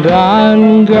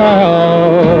golden girl.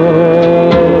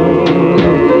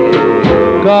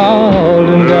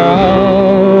 Golden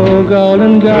girl,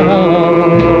 golden girl.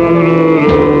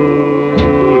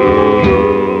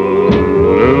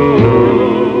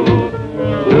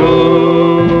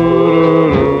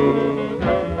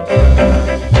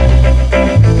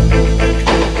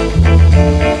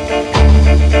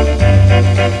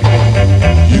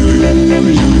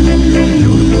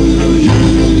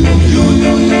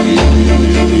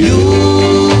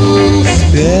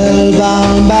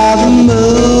 Spellbound by the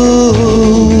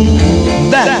moon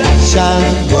that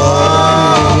shines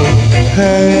bright.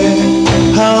 Hurry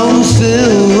home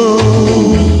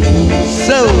soon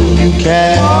so you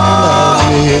can love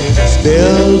me.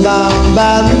 Spellbound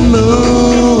by the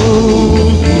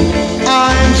moon,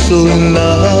 I'm so in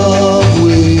love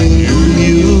with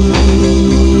you.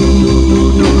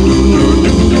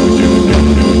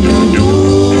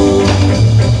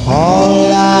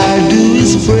 All I do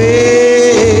is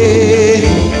pray.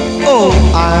 Oh,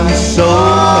 I'm so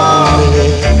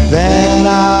lonely. Then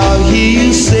I'll hear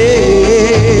you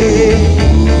say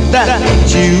that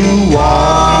you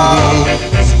want me.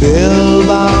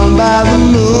 Spellbound by the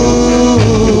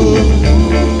moon,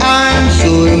 I'm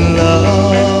so in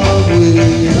love with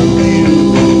you.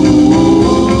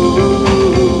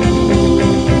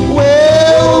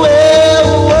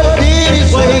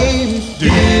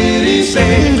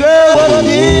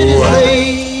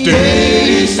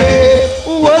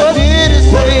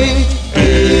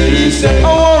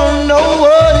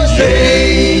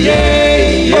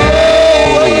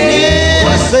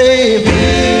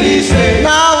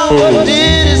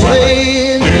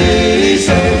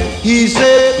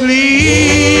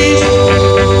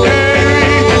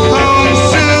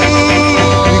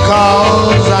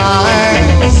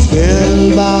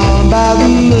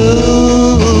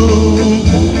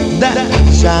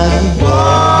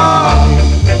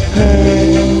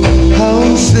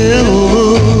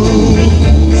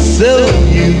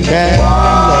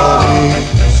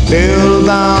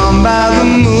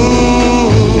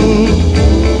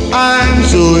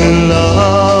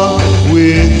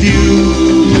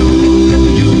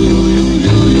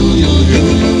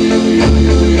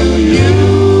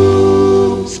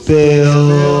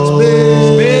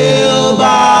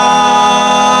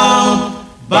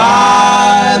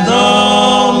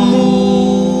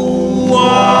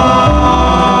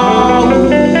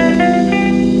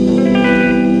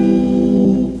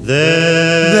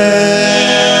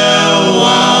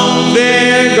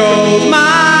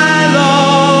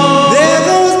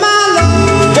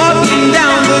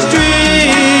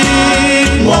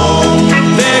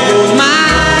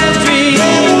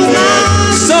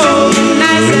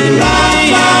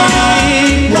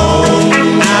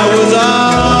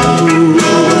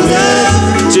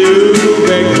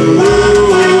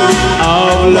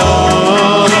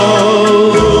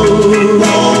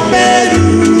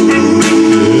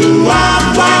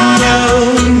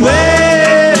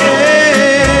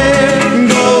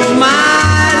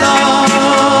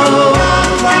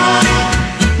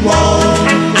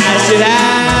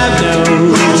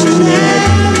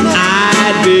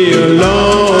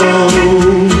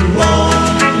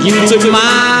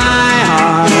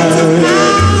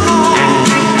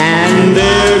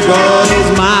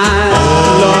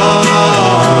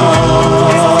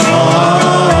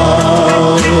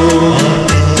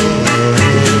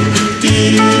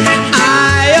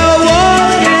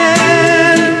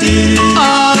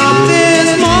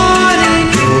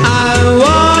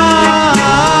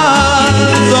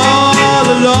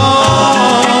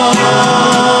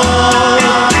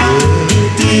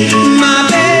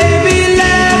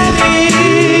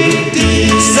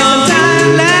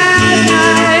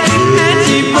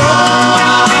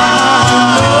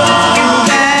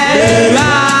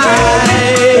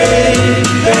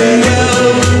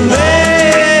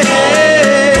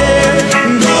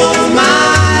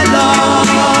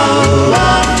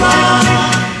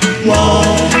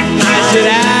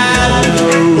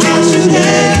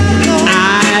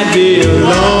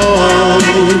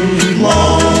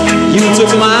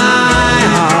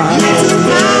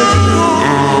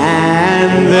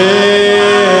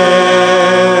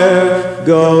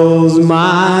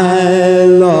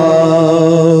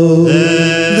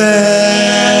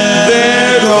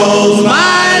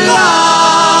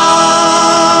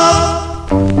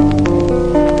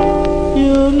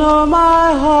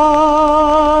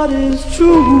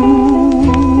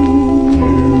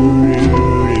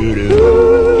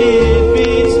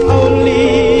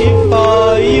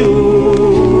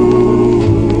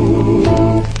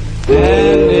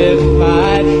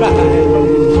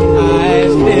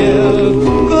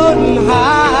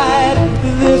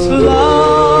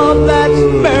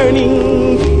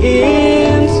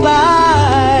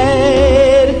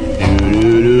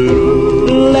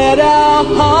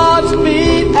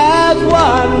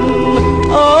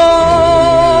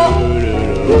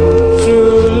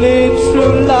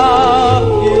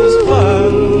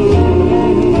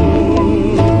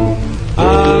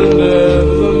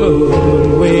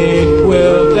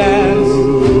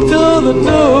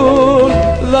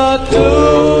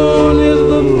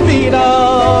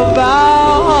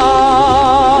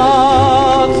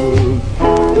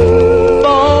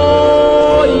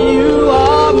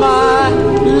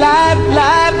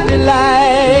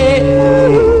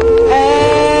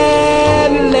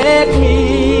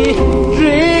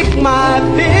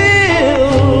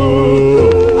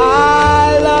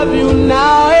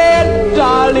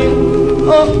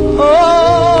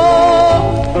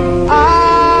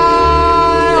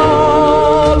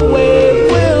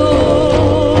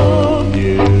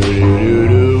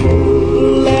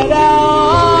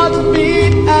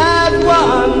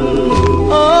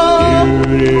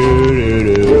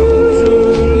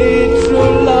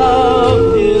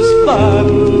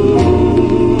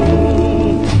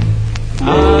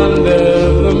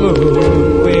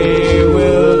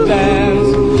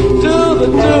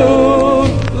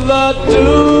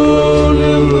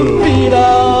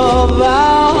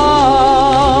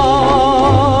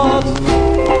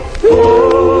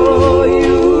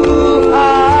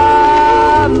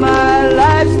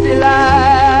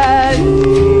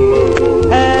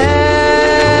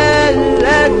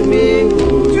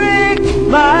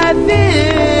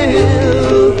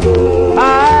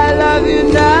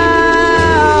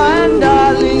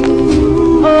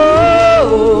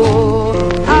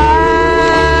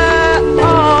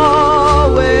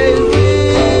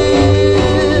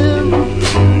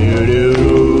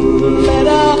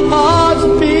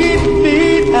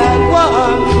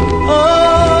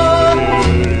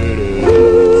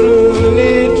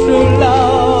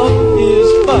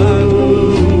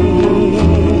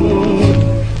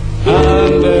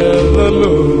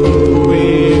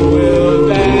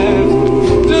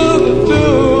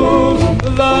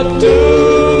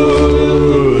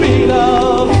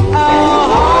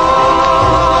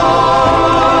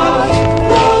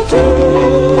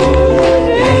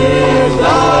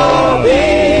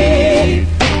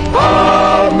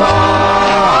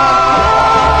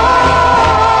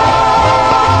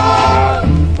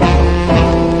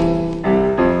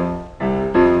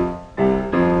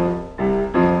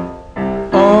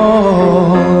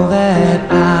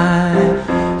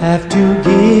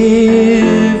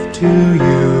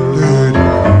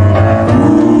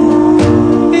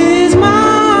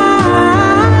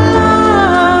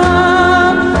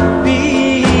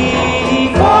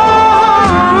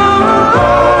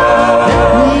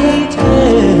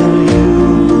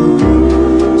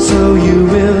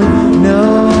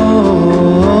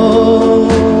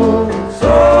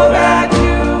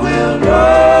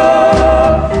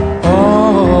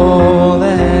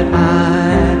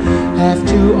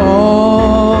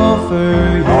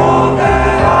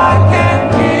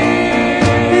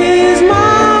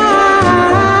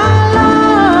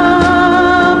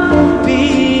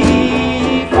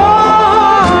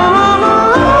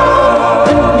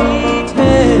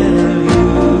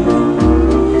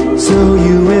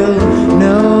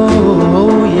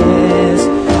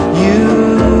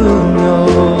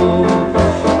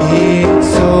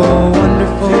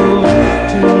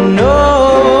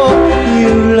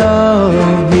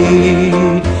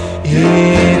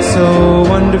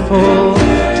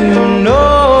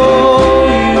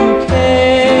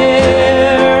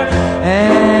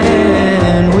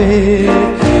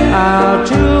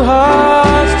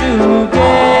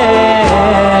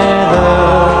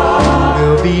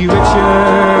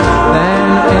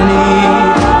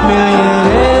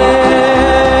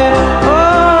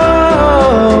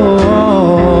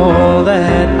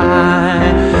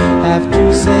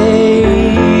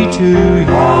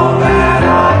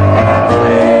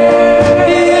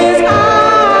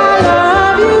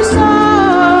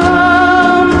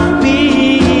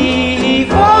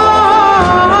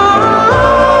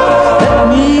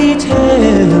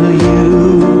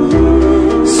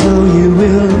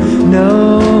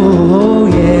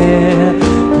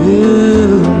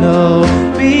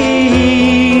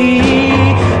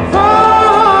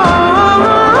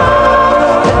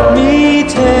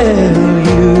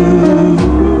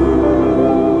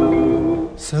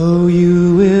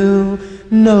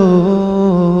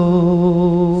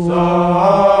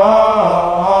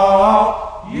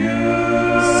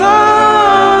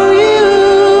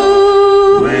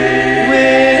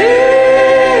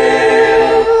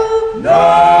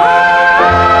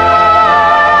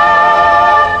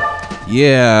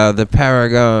 Yeah, the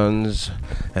Paragons,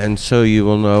 and So You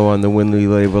Will Know on the Winley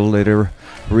label, later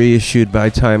reissued by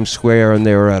Times Square, and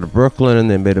they were out of Brooklyn, and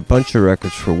they made a bunch of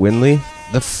records for Winley.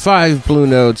 The 5 Blue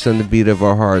Notes and the Beat of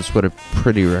Our Hearts, what a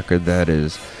pretty record that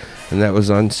is. And that was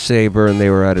on Sabre, and they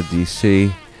were out of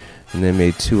D.C., and they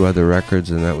made 2 other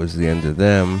records, and that was the end of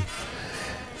them.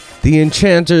 The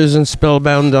Enchanters and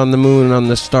Spellbound on the Moon on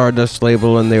the Stardust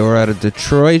label, and they were out of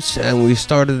Detroit. And we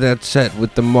started that set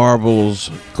with the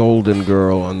Marbles, Golden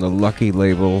Girl on the Lucky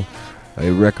label, a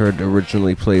record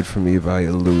originally played for me by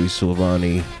Louis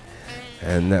Silvani.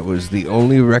 And that was the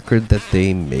only record that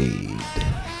they made.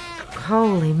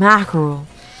 Holy mackerel.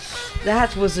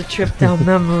 That was a trip down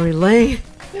memory lane.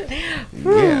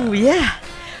 Ooh, yeah.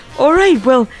 All right,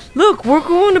 well, look, we're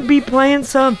going to be playing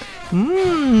some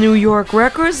New York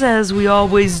records as we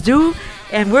always do,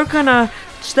 and we're going to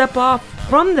step off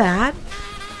from that,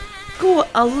 go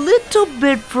a little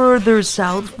bit further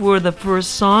south for the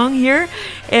first song here,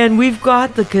 and we've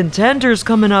got the Contenders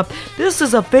coming up. This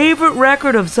is a favorite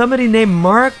record of somebody named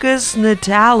Marcus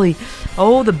Natale.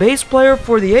 Oh, the bass player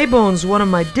for the A-Bones, one of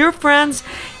my dear friends,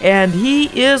 and he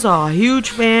is a huge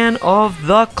fan of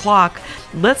The Clock.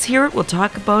 Let's hear it. We'll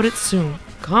talk about it soon.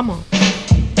 Come on.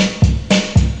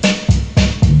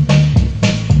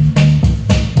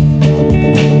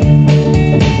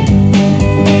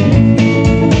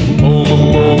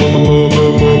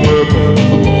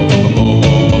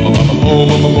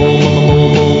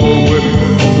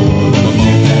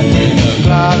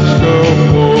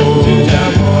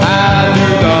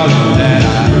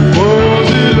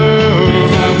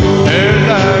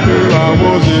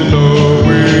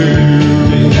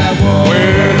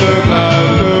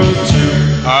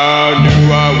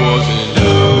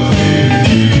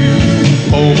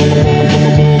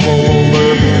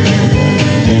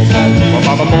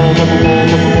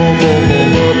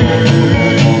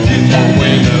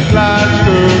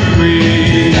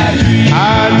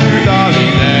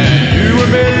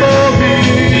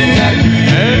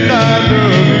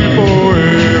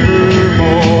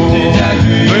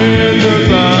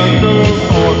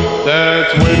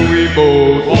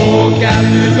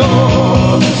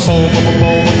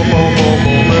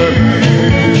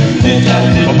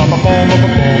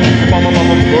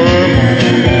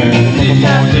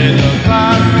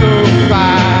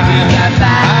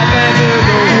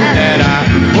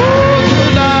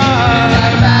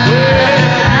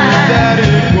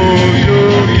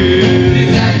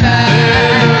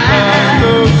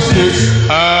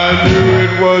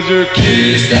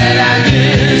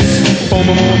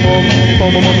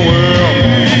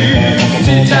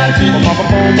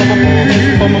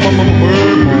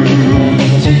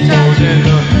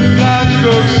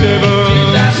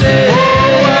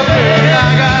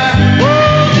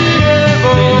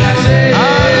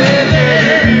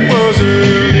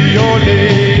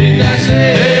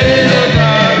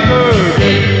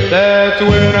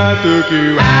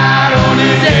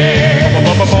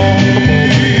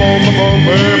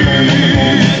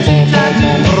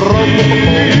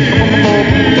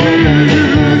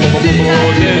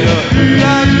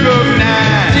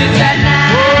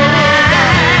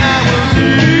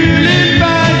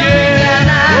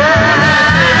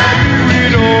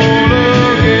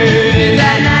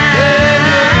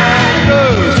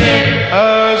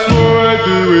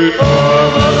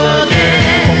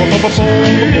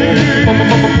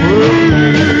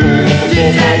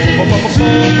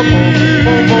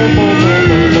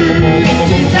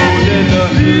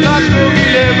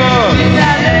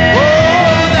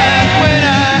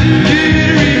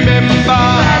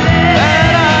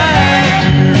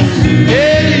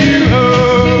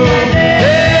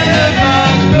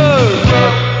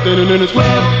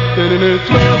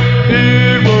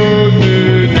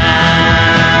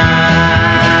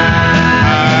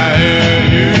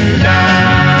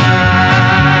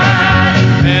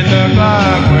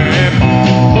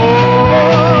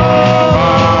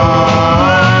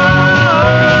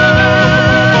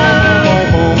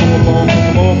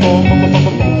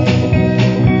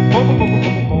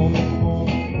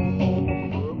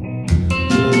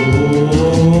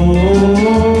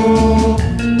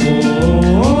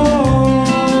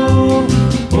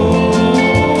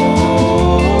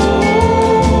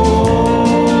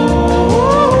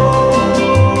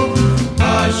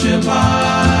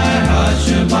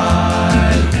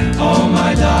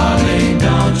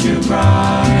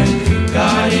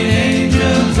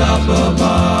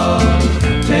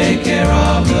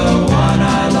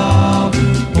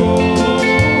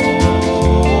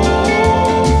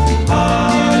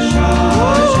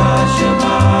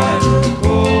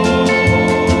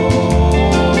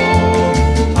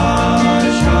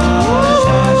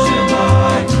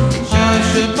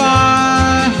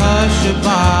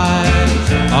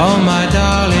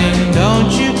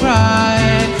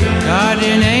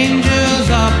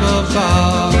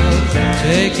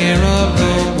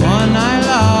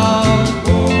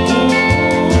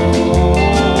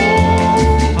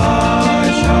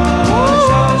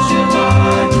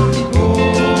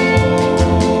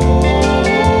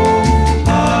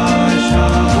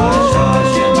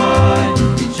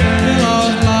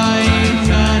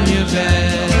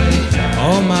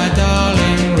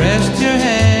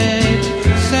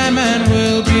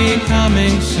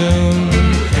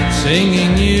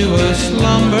 Singing you a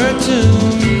slumber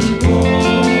tune.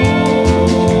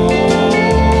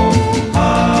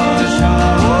 Hush,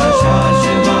 hush, hush,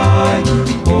 hush,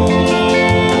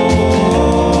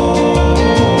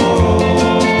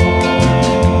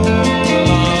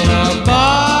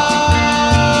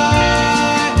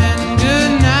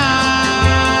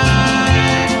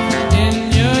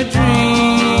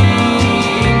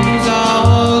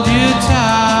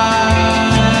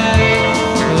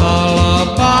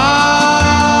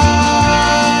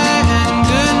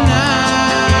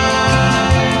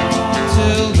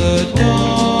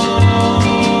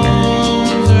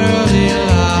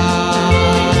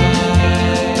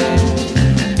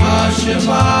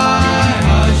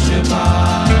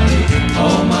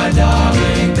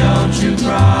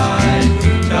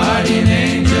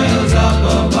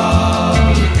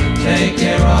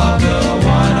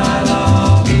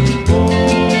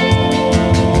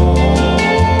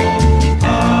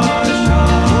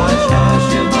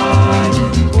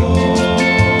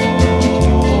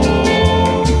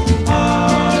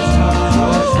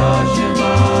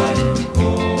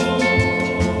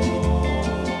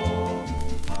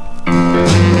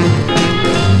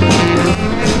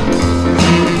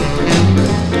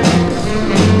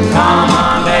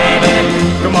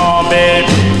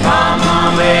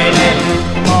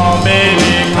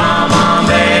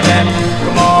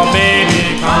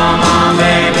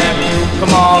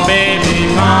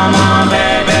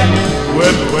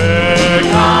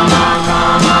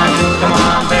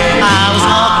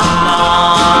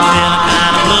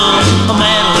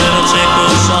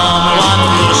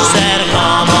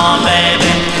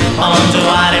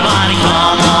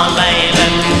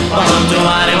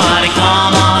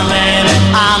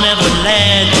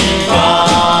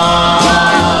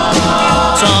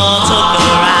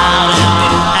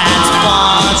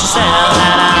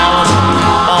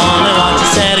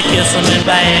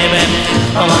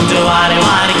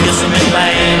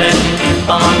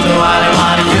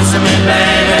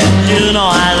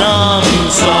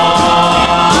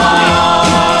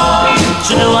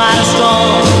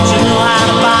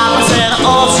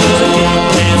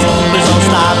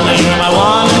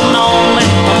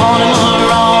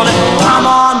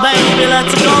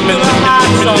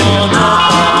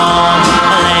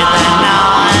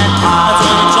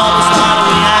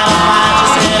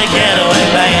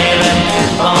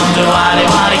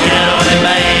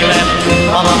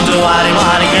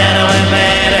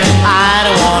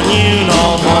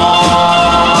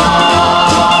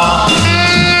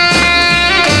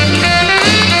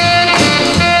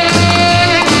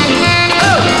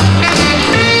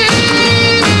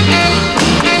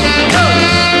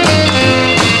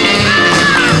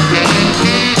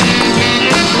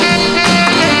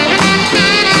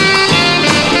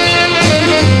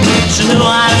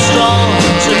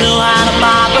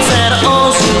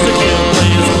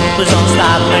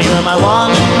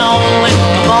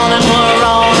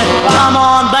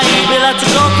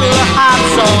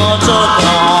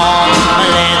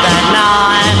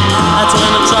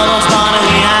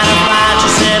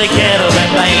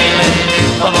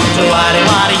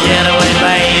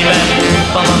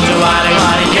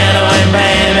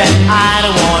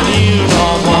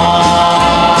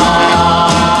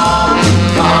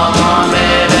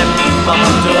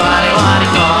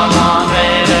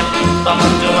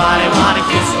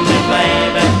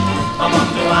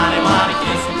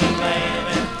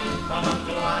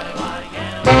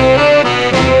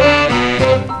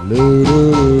 I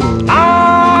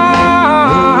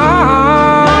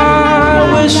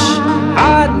wish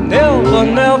I'd never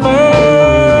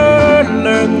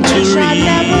learned to read.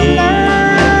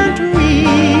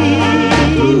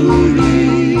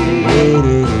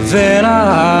 Then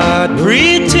I'd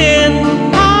pretend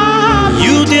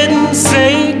you didn't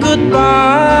say goodbye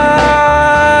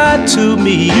to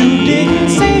me. You didn't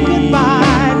say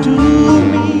goodbye to me.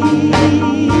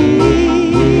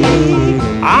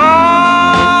 I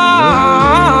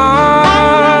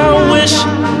wish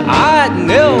I'd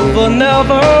never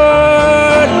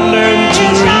learned to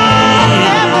read.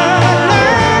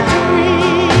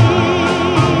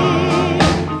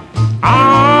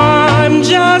 I'm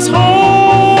just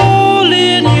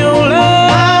holding your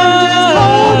letter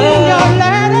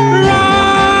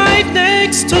right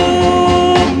next to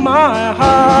my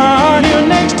heart. Here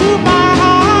next to my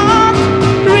heart.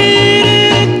 Read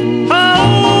it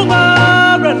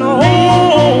over and over.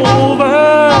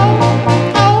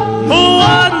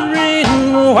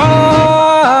 Wondering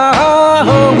why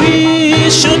we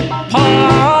should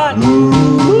part.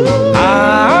 I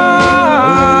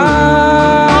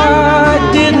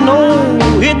didn't know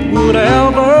it would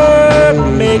ever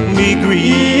make me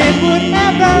grieve. It would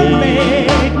never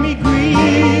make me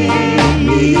grieve.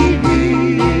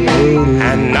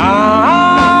 And now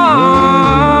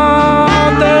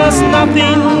there's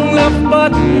nothing left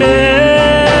but memory.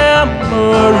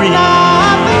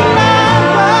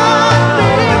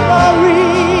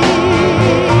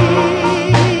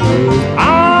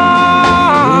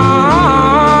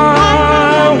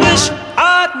 I wish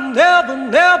I'd never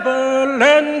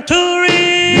learned to read.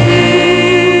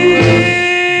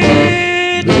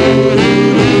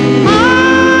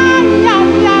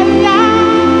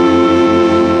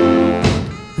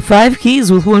 The Five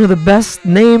Keys with one of the best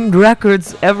named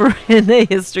records ever in the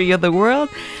history of the world.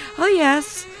 Oh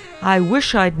yes, I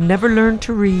wish I'd never learned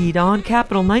to read. On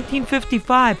Capitol,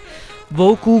 1955.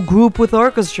 Vocal group with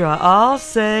orchestra. I'll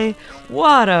say,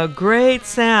 what a great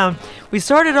sound. We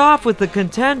started off with the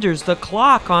Contenders, The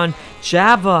Clock on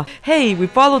Java. Hey, we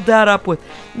followed that up with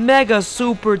mega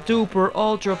super duper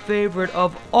ultra favorite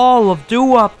of all of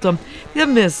doo-wopdom, The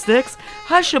Mystics,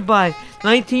 Hushabye,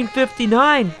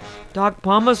 1959. Doc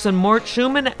Pomus and Mort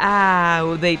Schumann,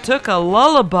 they took a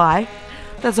lullaby.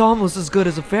 That's almost as good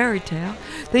as a fairy tale.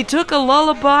 They took a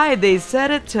lullaby, they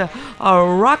set it to a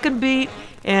rockin' beat,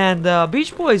 and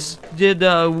Beach Boys did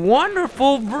a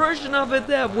wonderful version of it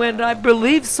that went, I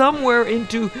believe, somewhere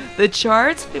into the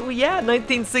charts. Yeah,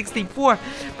 1964.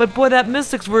 But boy, that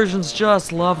Mystics version's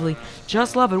just lovely.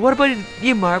 Just love it. What about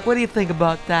you, Mark? What do you think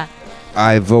about that?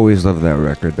 I've always loved that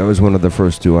record. That was one of the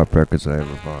first doo-wop records I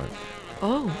ever bought.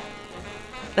 Oh,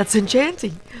 that's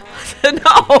enchanting.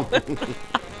 No.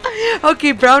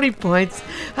 Okay, brownie points.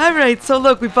 All right, so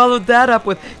look, we followed that up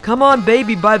with Come On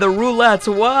Baby by the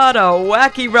Roulettes. What a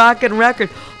wacky rockin' record.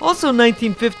 Also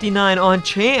 1959 on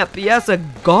Champ. Yes, a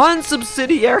Gone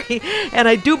subsidiary. And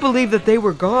I do believe that they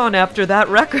were gone after that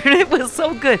record. It was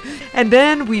so good. And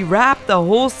then we wrapped the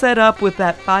whole set up with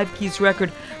that Five Keys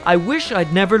record, I Wish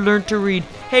I'd Never Learned to Read.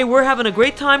 Hey, we're having a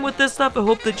great time with this stuff. I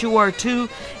hope that you are too.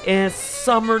 It's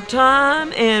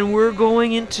summertime, and we're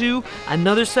going into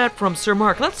another set from Sir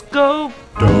Mark. Let's go.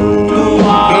 Darling,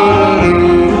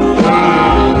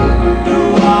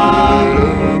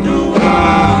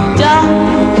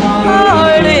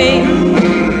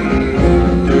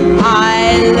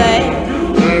 I lay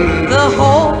the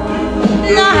whole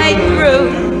night through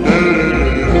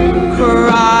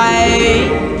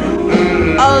crying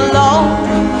alone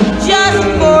just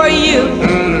for you,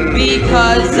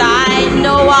 because I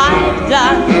know I've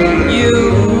done you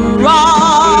wrong.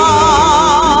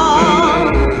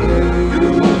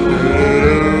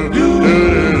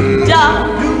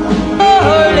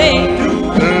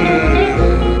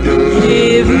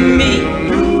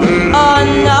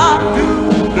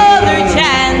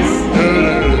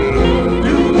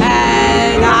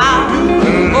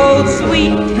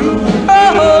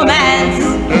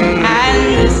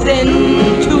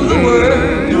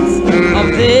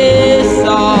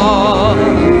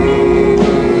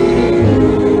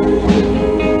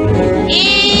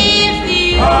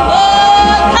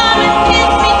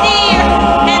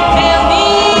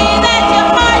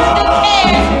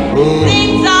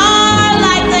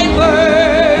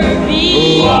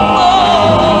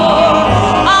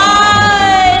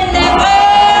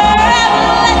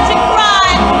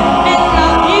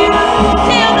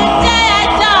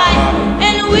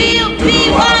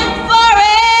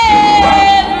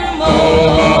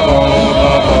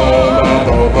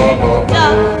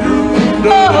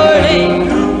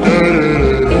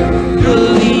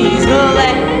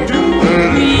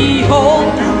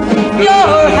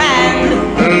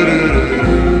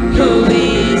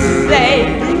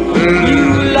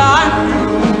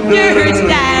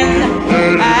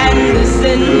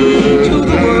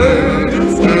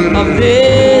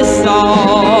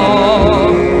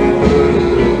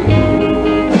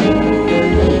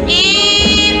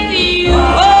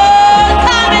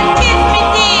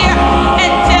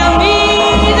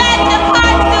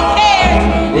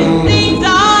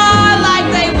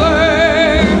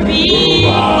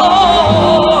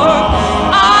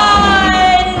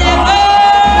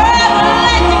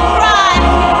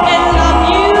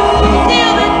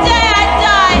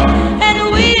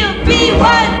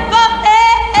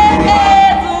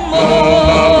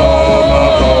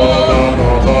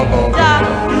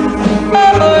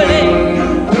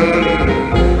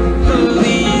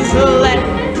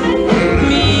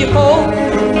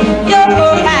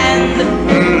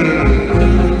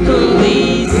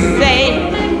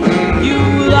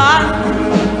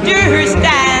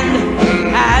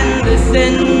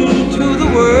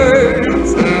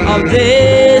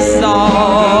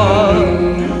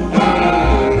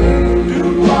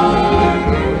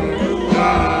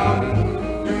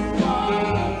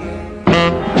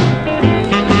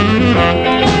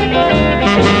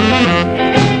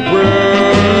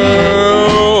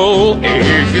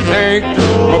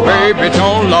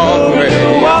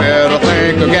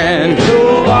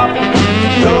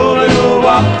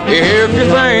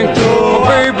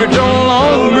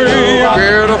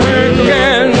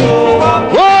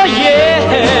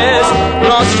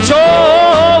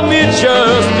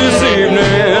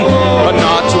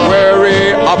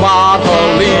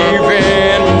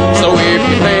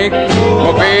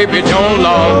 baby, don't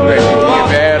love me. You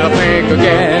better think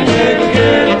again.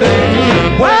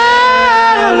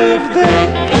 Well, if you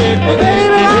think,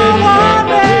 baby, I want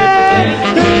me,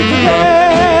 think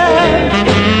again.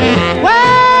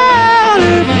 Well,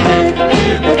 if you think,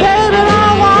 baby, I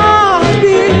want to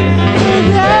be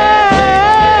again.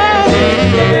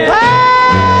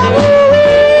 Well,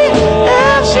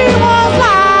 if she was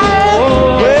lying,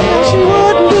 well, she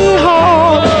wouldn't be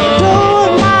home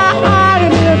doing my eye.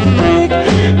 And if you think,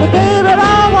 baby,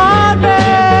 I want me,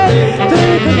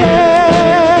 think again.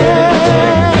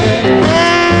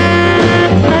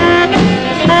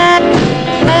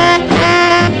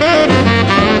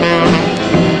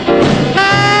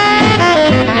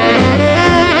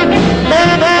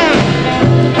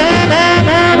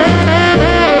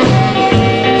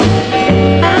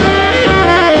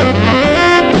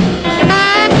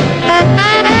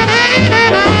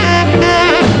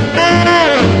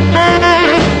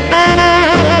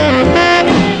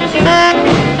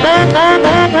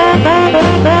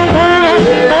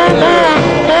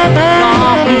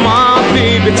 My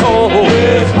baby told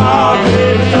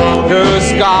the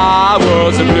sky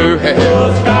was blue,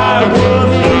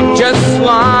 just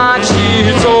like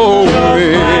she told me.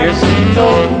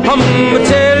 I'm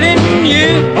telling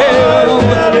you,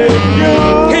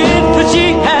 if she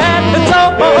had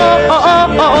told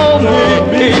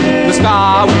me the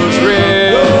sky was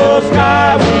red,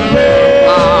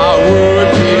 I would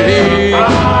believe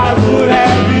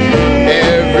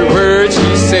every word she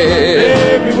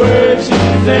said.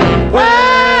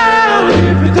 Well,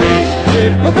 if you think,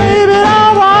 baby, I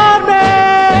want me,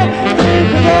 think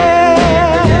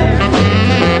again.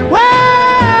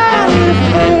 Well, if you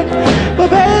think,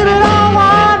 baby, I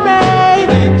want me,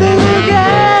 think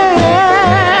again.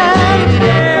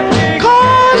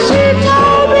 'Cause she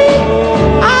told me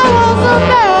I was a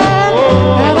man,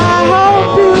 and I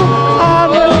hope you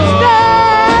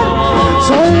understand.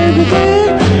 So if you think,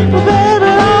 baby,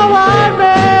 I want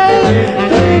me,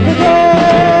 think again.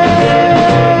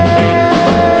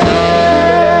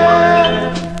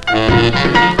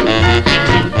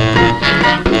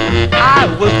 I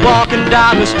was walking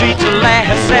down the street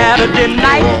last Saturday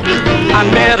night. I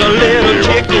met a little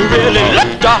chick who really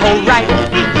looked alright.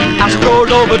 I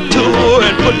strolled over to her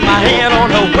and put my hand on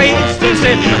her waist and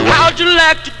said, how'd you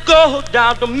like to go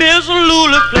down to Miss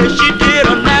Lula's place? She did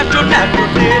a natural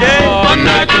ditty. A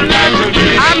natural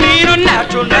ditty. I mean a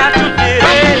natural ditty.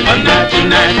 A natural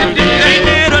ditty. She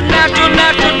did a natural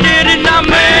ditty. Now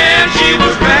man, she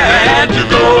was ready to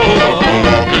go.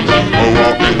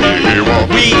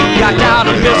 We got down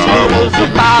to Miss Lula's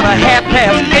about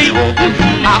 8:30.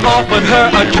 I offered her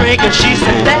a drink and she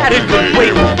said that it could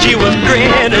wait. She was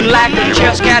grinning like a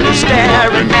chess cat and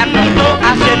staring at the floor.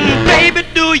 I said, baby,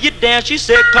 do you dance? She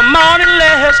said, come on and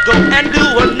let's go and do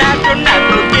a natural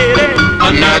ditty. A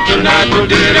natural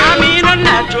ditty. I mean a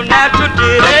natural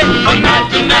ditty. A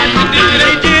natural ditty.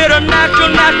 They did a natural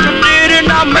ditty.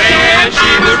 Now man,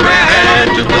 she was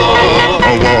ready to go.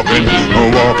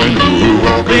 Walking.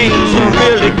 Things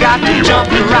really got to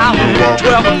jump around.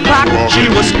 12 o'clock, she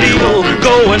was still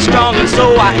going strong, and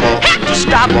so I had to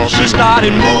stop. She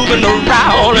started moving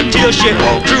around until she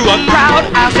drew a crowd.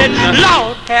 I said,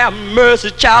 Lord have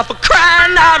mercy, child, for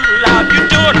crying out loud. You're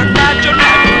doing a natural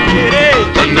ditty.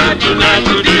 A natural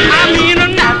ditty. I mean a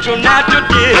natural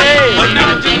ditty. A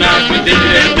natural ditty.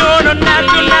 You're doing a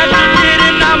natural ditty.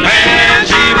 Now man,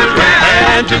 she was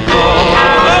ready to go.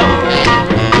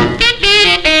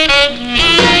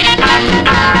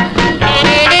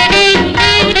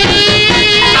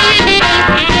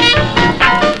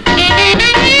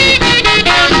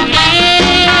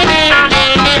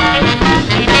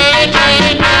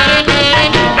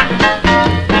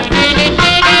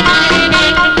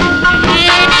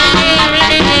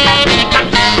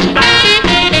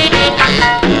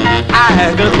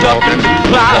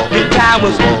 The time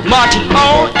was marching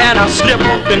on, and I slipped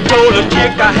and told a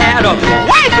chick I had a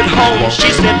wife at home.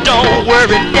 She said, don't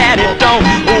worry, daddy, don't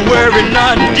worry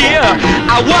none, dear.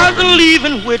 I wasn't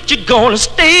leaving with you, gonna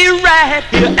stay right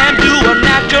here and do a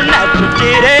natural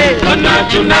ditty. A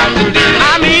natural ditty.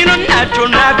 I mean a natural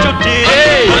ditty.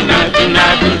 A natural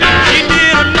ditty. She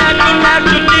did a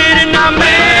natural ditty. Now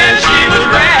man, she was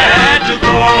ready to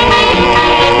go.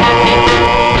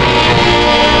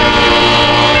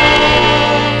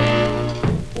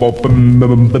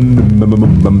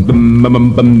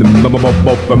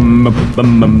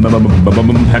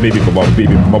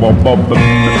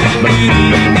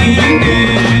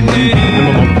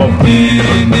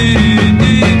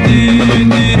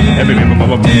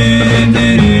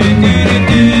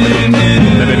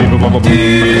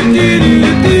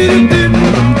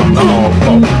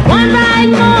 One night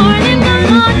more.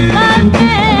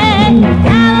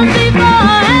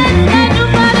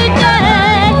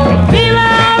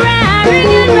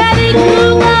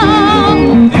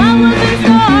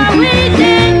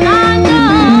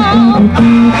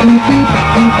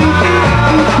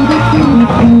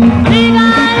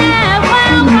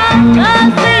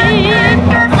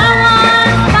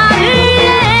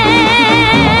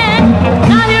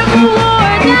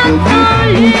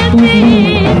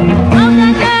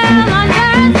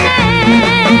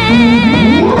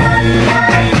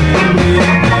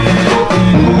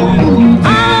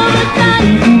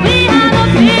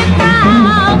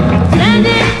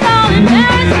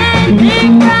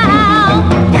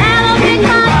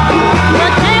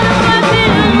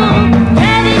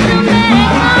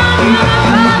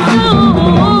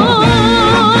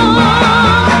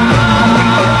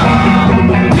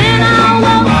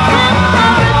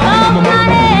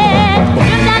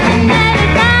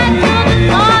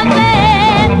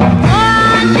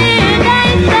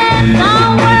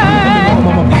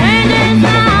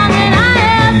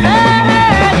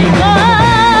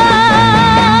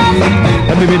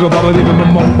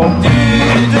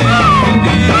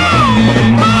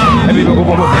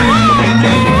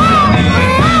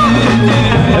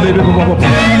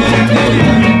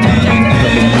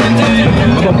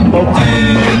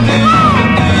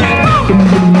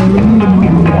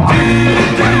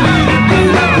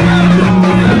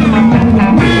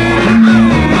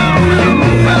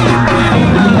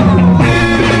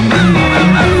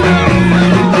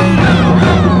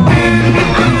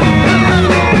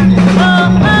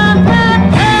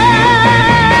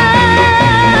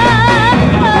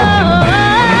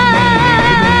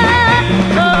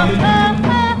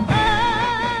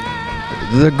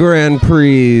 The Grand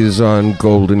Prix on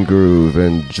Golden Groove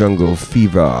and Jungle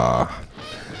Fever.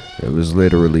 It was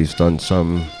later released on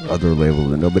some other label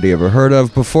that nobody ever heard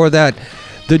of. Before that,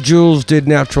 the Jewels did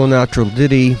Natural Natural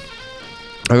Ditty.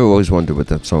 I always wondered what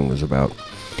that song was about.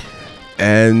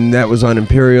 And that was on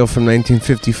Imperial from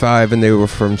 1955, and they were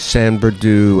from San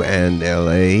Bernardino and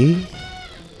L.A.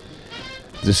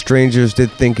 The Strangers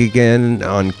did Think Again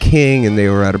on King, and they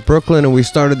were out of Brooklyn, and we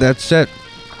started that set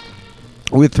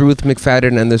with Ruth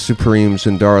McFadden and the Supremes,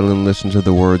 and Darlin' listened to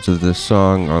the words of this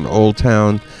song on Old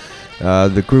Town.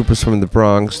 The group was from the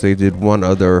Bronx. They did one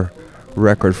other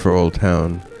record for Old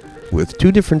Town with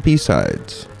two different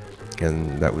B-sides.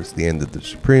 And that was the end of the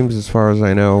Supremes as far as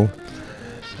I know.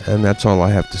 And that's all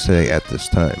I have to say at this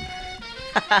time.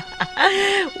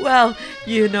 Well,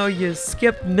 you know, you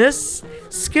skipped Miss,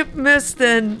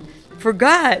 and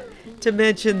forgot to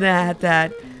mention that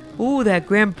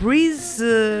Grand Prix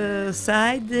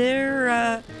side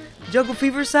there, Jungle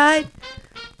Fever side,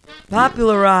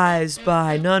 popularized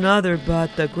by none other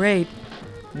but the great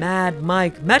Mad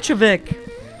Mike Metrovic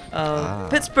of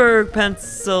Pittsburgh,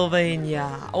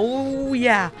 Pennsylvania. Oh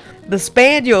yeah, the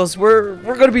Spaniels. We're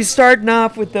going to be starting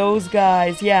off with those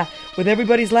guys. Yeah, with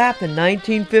Everybody's Laughing,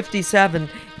 1957.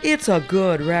 It's a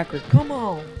good record. Come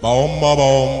on. Boom, boom,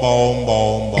 boom, boom,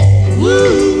 boom, boom.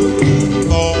 Woo,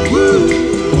 boom, woo,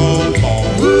 boom,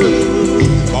 boom, woo,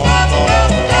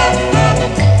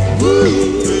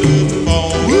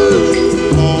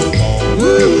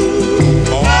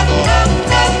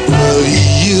 Well,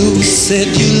 you said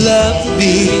you loved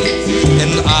me,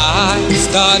 and I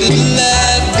started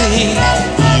laughing.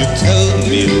 You told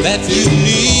me that you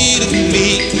needed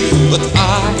me, but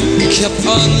I kept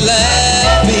on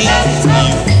laughing.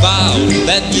 You vowed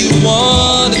that you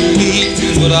wanted me,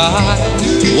 but I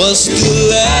was still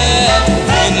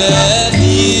laughing at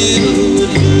you.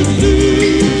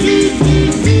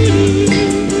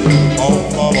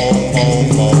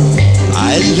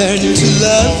 I learned to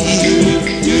love you,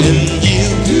 and you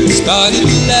started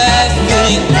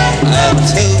laughing. I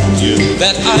told you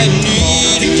that I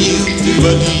needed you,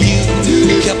 but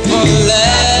you kept on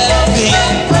laughing.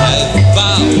 I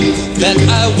vowed that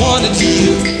I wanted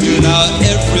you, now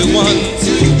everyone's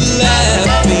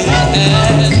laughing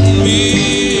at me.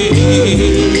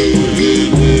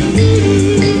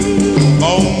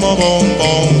 Boom, boom,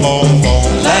 boom, boom, boom.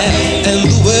 Laugh and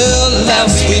the world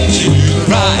laughs with you.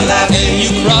 Cry and you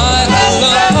cry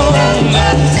alone.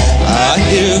 I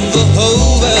hear the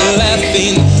whole world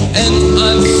laughing, and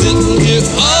I'm sitting here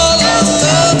all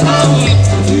alone.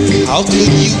 How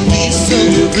could you be so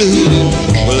rude?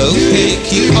 Well, okay,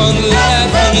 keep on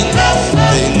laughing.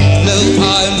 They know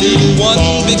I'm one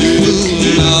big fool.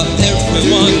 Now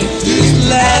everyone is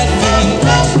laughing.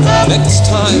 Next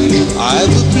time I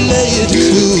will play it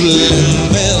cool,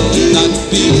 and they'll not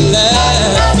be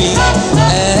laughing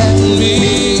at me.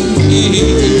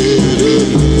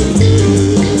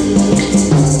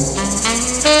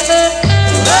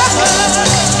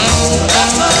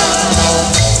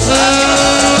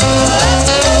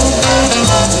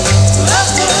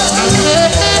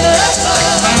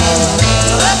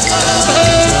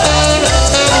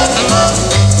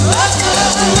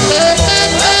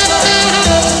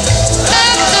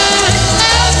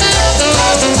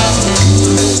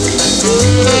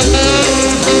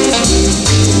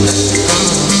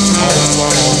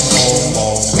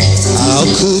 How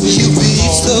could you be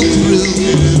so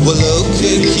cruel? Well,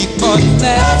 okay, keep on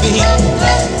laughing.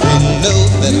 They know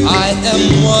that I am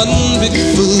one big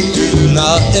fool.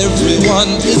 Now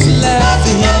everyone is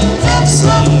laughing. So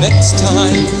next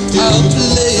time I'll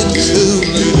play it cool,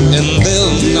 and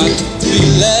they'll not be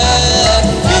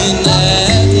laughing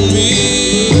at me.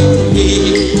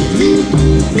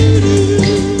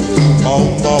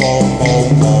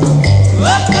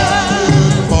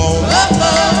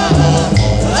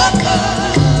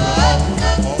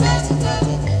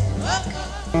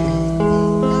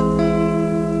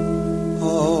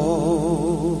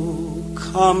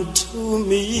 Come to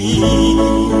me,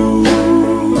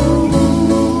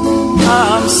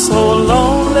 I'm so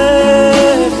lonely.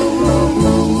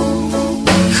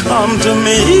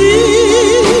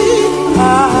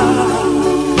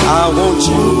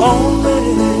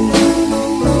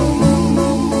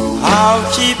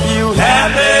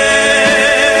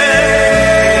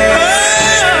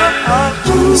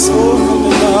 so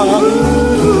happy,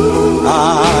 darling.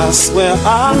 I swear,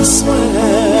 I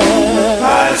swear,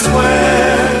 I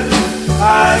swear,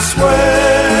 I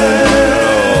swear.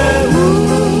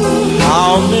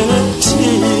 How many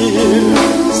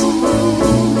tears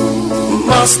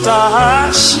must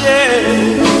I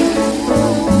shed?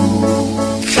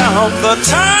 Count the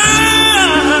times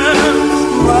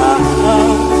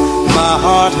my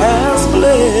heart has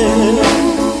bled.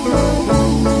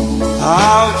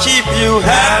 I'll keep you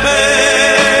happy,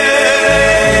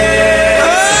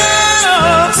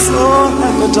 oh, so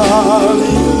happy,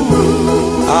 darling.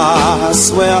 I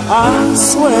swear, I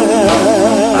swear,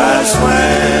 I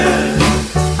swear,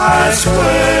 I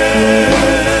swear.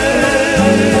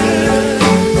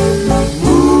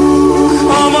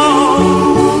 Come on,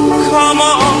 come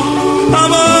on,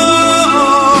 come on.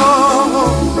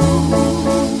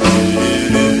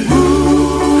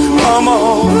 Come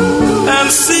on and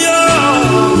see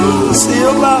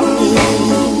about me.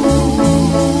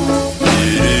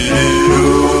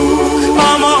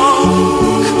 Come on,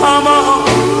 come on,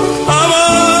 come on,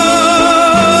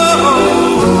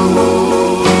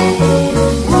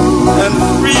 and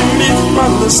free me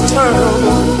from this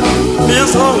terrible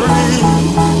misery.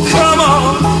 Come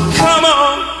on, come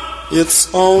on, it's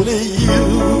only you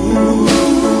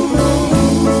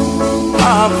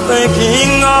I'm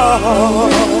thinking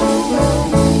of.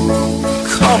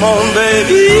 Come on,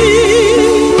 baby,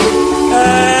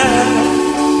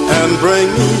 and bring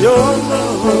me your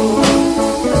love.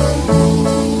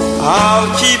 I'll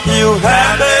keep you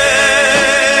happy,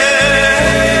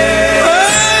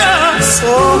 oh,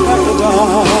 so happy,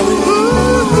 darling.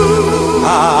 I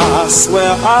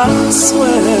swear, I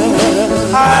swear,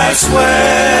 I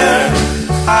swear,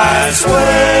 I swear.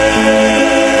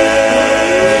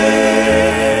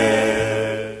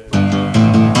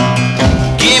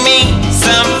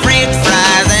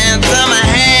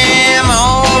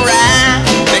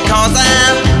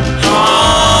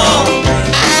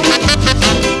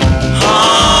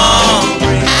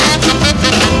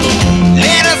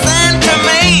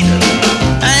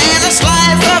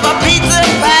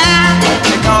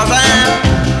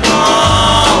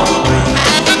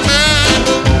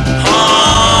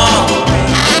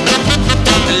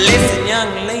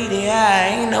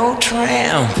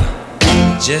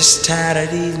 Just tired of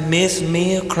these miss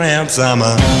meal cramps. I'm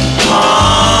a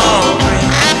hungry,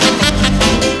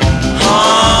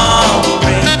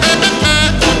 hungry.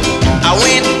 I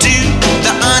went to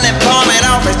the unemployment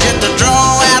office just to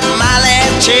draw out my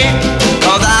last check,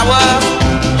 'cause I was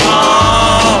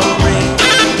hungry,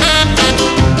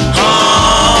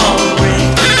 hungry.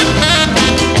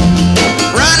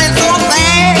 Running so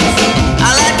fast, I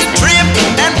like to trip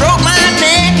and broke my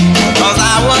neck, 'cause I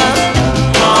was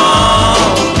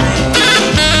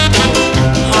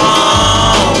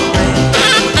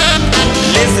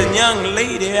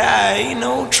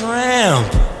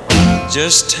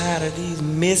just tired of these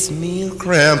miss meal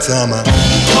cramps. I'm a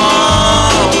hungry.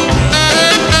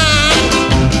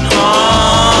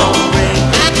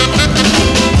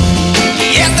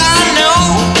 Yes, I know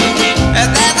that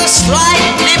there's a slight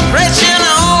depression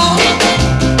on,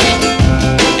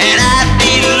 and I'd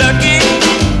be lucky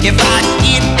if I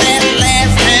get that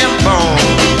last damn bone.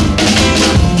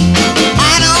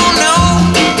 I don't know,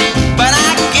 but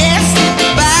I guess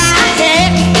by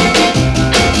heck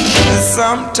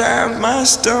sometimes my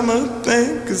stomach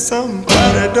thinks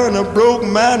somebody done broke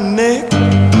my neck.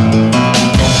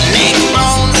 Neck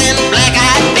bones and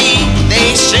black-eyed feet, they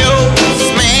sure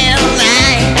smell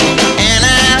nice. And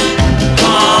I'm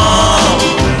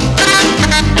hungry,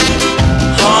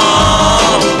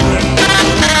 hungry.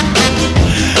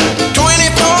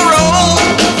 24 rolls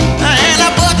and a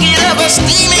bucket of a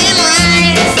steaming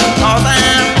rice, 'cause I'm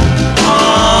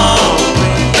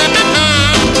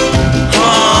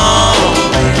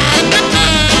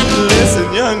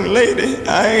young lady, I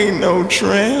ain't no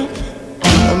tramp.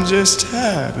 I'm just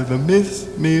tired of the miss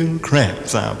meal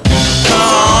cramps. I'm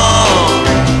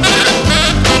hungry,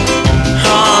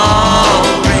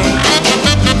 hungry.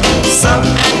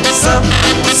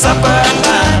 Supper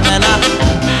time, and I'm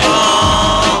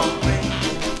hungry.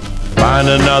 Find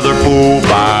another pool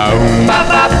bow.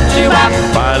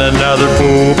 Find another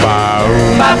pool bow.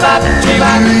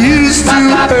 You used to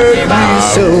hurt me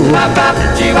so.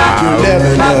 You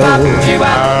never know.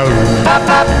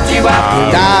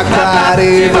 And I cried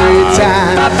every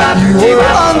time you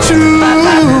were untrue.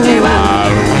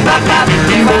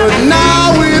 But now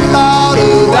without a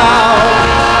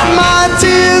doubt, my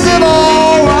tears have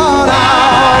all run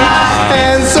out.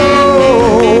 And so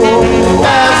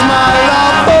as my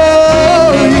love for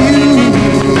you,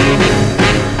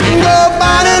 go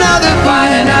find another,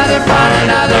 find another, find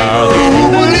another.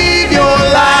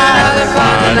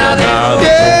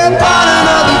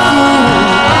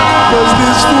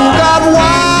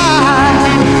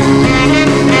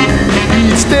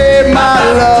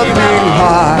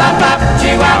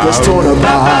 just wanna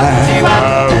buy.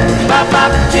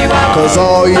 Cause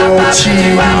all your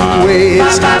cheap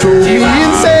ways drove me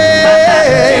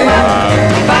insane.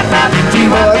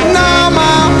 But now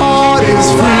my heart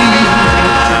is free.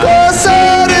 Oh,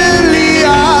 suddenly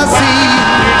I see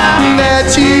that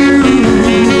you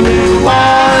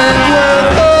aren't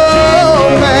worth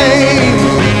the pain.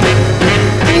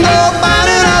 Go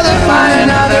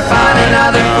find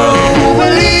another fool who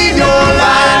will lead your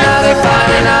life.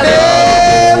 Find another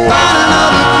fool,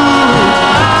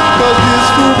 'cause this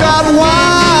fool got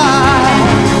wine.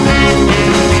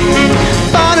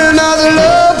 Find another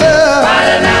lover,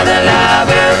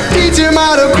 teach him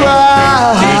how to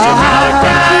cry.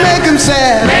 Make him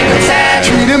sad,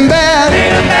 treat him bad,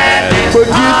 but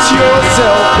get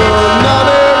yourself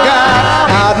another guy.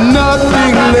 I've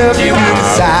nothing left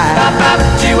inside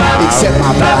except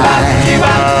my pride.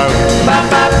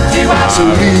 So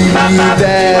leave me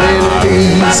that in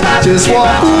peace, just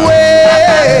walk away.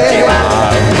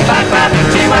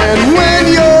 And when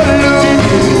you're looking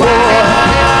for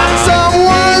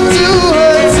someone to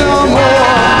hurt some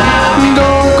more,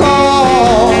 don't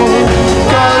call,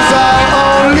 'cause I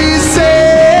only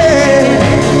say,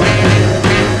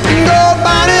 go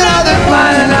find another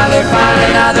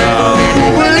fool who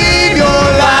will leave your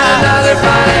life. Yeah,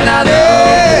 find another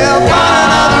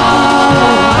fool,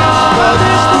 'cause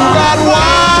this fool got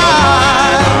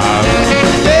wine.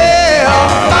 Yeah,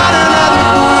 find another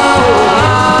fool,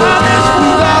 'cause this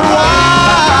fool got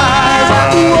wine.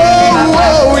 Whoa,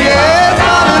 whoa, yeah,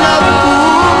 find another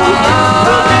fool,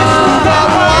 'cause this fool got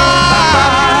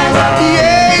wine.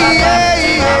 Yeah,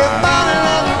 find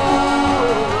another fool.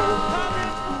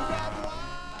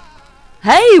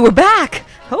 Hey, we're back.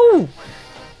 Oh,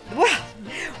 well,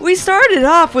 we started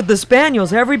off with the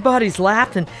Spaniels. Everybody's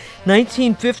laughing.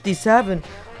 1957.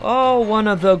 Oh, one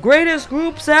of the greatest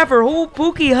groups ever. Oh,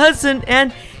 Pookie Hudson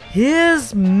and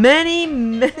his many,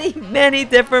 many, many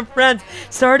different friends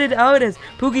started out as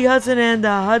Pookie Hudson and the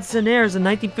Hudsonaires in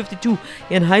 1952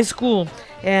 in high school.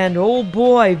 And oh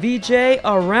boy, VJ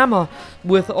Arama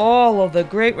with all of the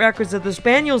great records that the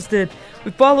Spaniels did.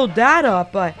 We followed that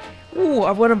up by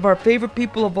one of our favorite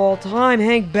people of all time,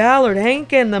 Hank Ballard.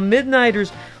 Hank and the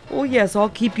Midnighters. Oh yes, I'll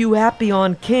Keep You Happy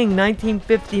on King,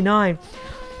 1959.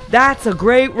 That's a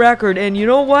great record, and you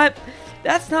know what?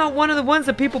 That's not one of the ones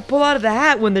that people pull out of the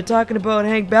hat when they're talking about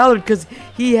Hank Ballard, because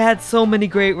he had so many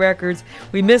great records.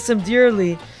 We miss him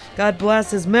dearly. God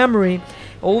bless his memory.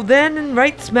 Oh, then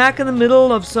right smack in the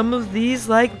middle of some of these,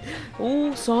 like,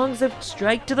 songs that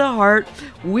strike to the heart,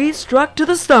 we struck to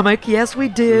the stomach. Yes, we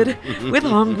did, with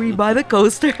Hungry by the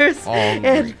Coasters. Hungry.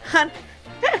 And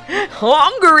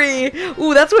hungry.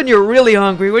 Ooh, that's when you're really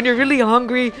hungry. When you're really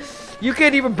hungry, you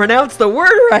can't even pronounce the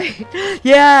word right.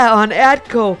 Yeah, on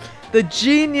Atco. The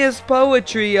Genius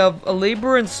Poetry of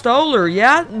Labor and Stoller.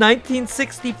 Yeah,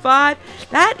 1965.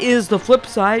 That is the flip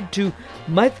side to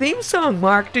my theme song,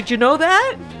 Mark. Did you know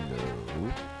that?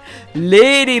 No.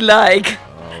 Ladylike.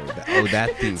 Oh,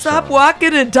 that theme Stop song.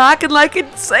 walking and talking like a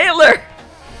sailor.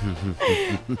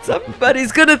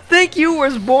 Somebody's gonna think you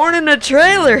was born in a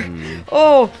trailer.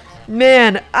 Oh,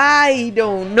 man, I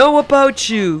don't know about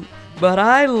you, but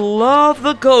I love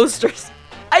the Coasters.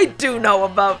 I do know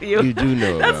about you. You do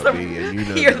know That's about me, and you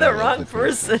know you're that I the love wrong the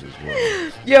Coasters person. as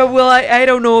well. Yeah, well, I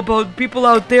don't know about people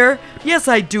out there. Yes,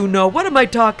 I do know. What am I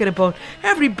talking about?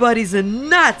 Everybody's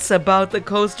nuts about the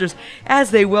Coasters,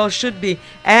 as they well should be.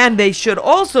 And they should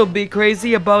also be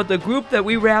crazy about the group that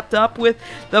we wrapped up with,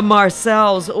 the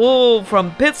Marcells. Oh,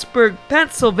 from Pittsburgh,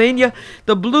 Pennsylvania,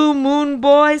 the Blue Moon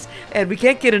Boys. And we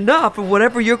can't get enough of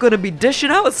whatever you're going to be dishing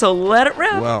out, so let it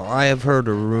rip. Well, I have heard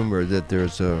a rumor that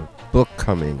there's a book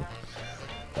coming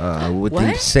with the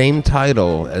What? same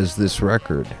title as this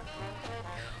record.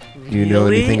 Do you know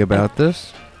Really? anything about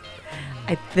this?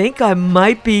 I think I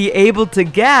might be able to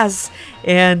guess.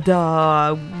 And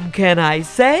can I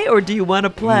say, or do you want to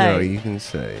play? No, you can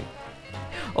say.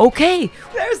 Okay,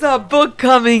 there's a book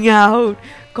coming out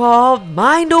called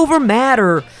Mind Over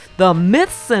Matter, The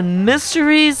Myths and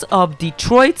Mysteries of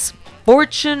Detroit's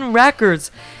Fortune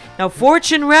Records. Now,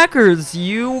 Fortune Records,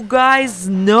 you guys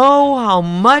know how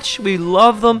much we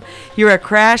love them here at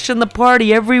Crash and the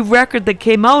Party. Every record that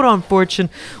came out on Fortune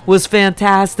was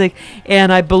fantastic,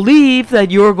 and I believe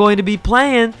that you're going to be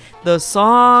playing the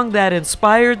song that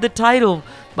inspired the title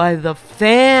by the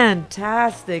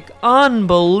fantastic,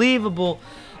 unbelievable,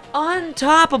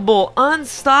 untoppable,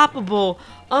 unstoppable,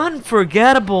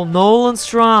 unforgettable Nolan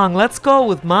Strong. Let's go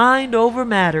with Mind Over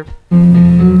Matter.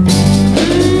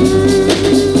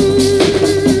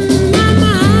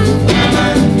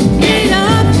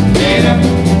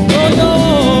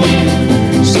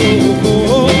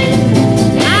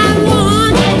 I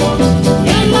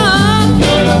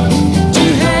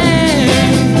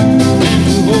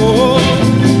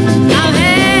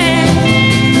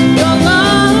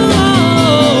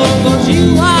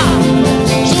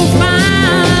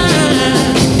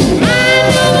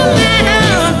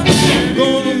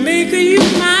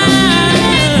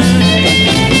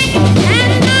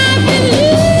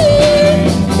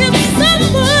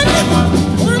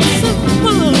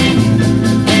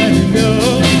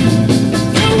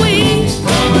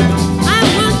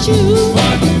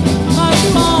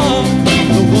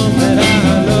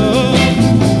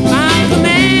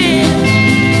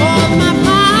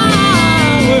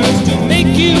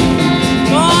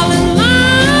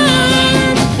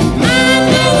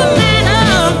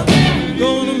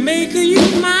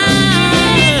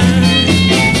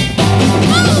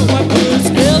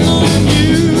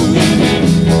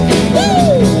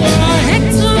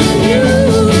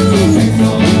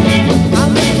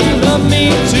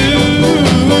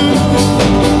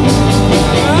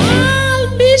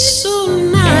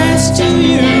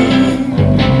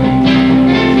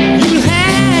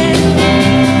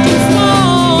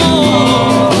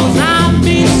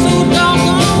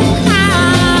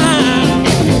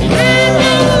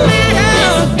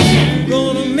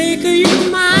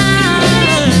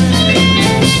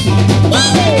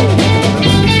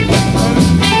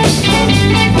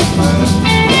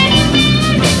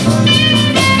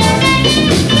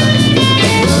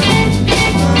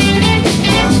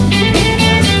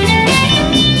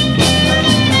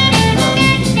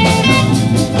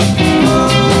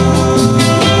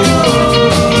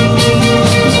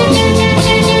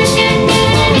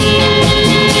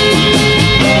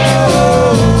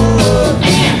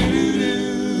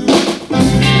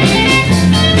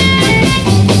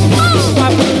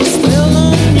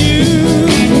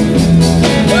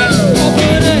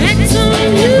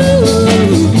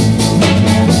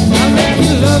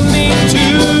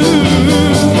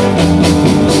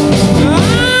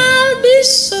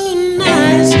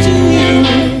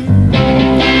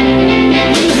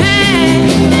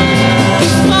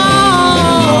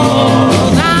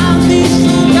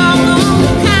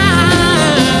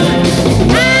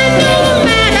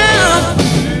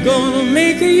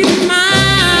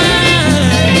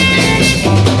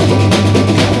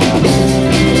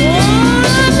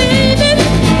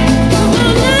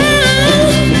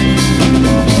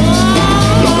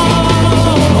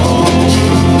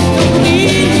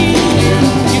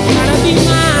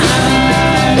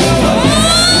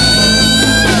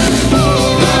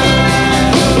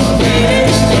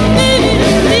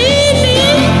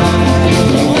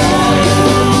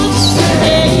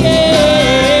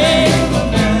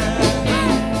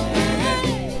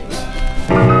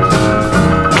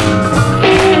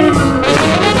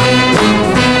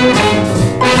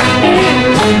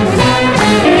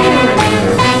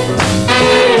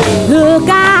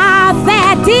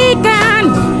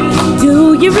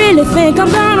really think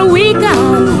I'm gonna weaken.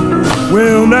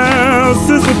 Well now,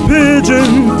 Sister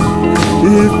Pigeon,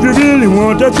 if you really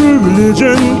want that true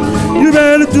religion, you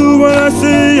better do what I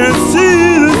say and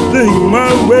see this thing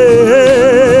my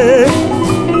way.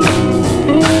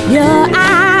 Your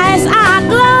eyes are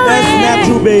glowing. That's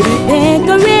natural, baby. Think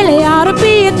I really ought to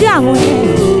be going.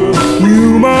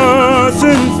 You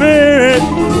mustn't fear it.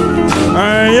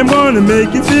 I am gonna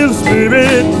make you feel the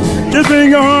spirit. Just bring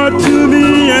your heart to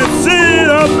me and sit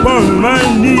upon my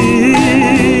knee.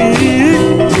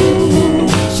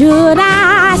 Should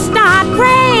I start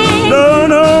praying?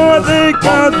 No, I think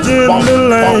I'll dim the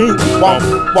light.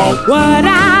 What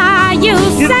are you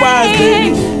Get wise, baby.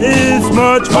 saying? It's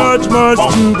much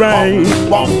too bright.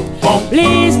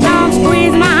 Please don't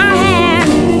squeeze my hand.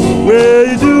 Well,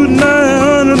 you do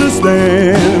not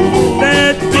understand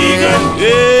that deacon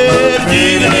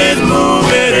is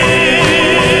moving in.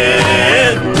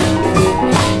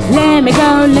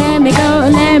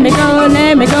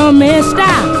 Let me go,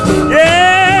 mister.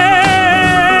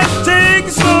 Yeah, take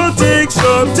so,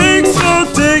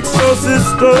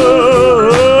 sister.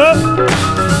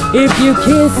 If you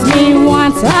kiss me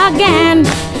once again,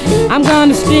 I'm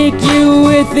gonna stick you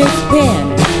with this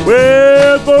pen.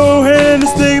 Well, go ahead and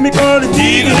stick me, 'cause the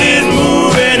deacon is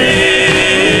moving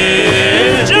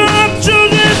in. Jump,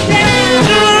 children,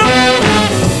 jump.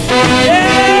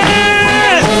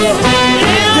 Yeah,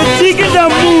 the deacon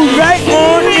done moved right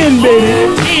on in, baby.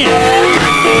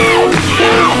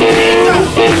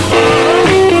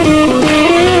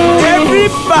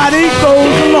 Everybody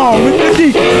goes along with the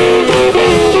deacon.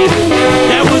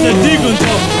 That was a deacon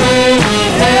talk.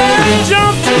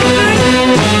 Jump, children.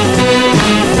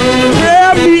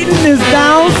 Prayer meeting is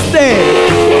downstairs.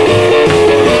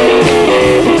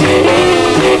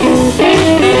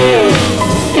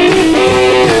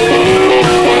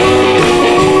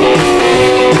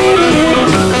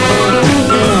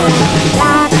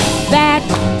 Got that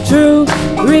true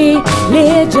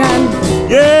religion.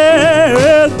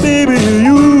 Yes, baby,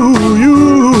 you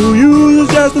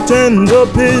just a tender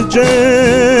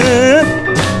pigeon.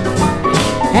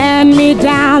 Hand me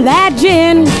down that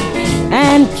gin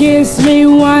and kiss me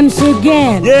once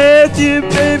again. Yes, you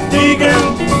baby deacon,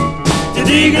 the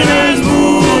deacon is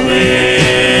moving.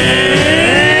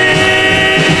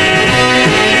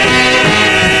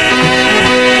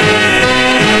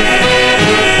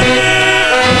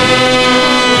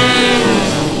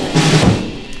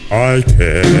 I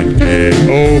can't get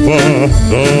over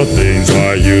the things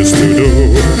I used to do.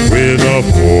 With a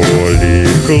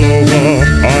four-leaf clover,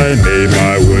 I made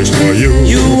my wish for you.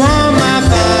 You are my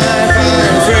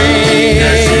fine frame. I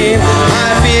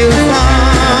feel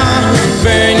fire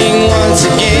burning once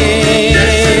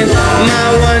again. My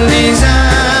one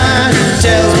desire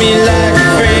tells me like a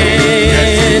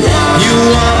friend. You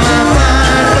are my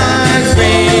fine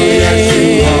frame.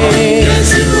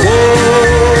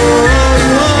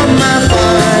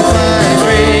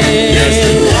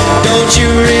 Don't you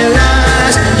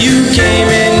realize you came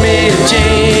and made a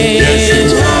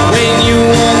change? When you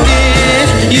walked in,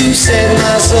 you set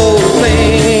my soul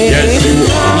aflame.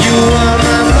 You are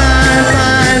my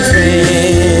fine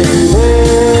friend. Oh,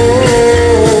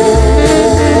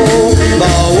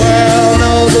 the world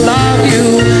knows I love you.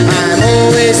 I'm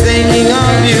always thinking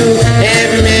of you.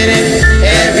 Every minute,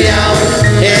 every hour,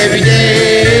 every day.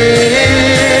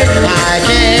 I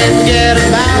can't forget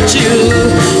about you.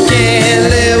 Can't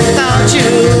live without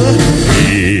you.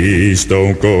 Please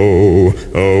don't go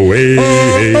away.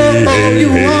 You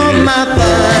are my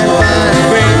fine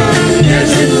friend.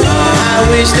 I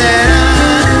wish that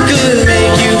I could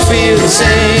make you feel the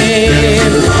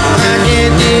same. I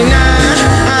can't deny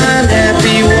I'm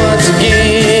happy once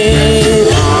again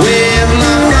with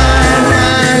my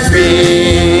fine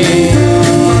friend.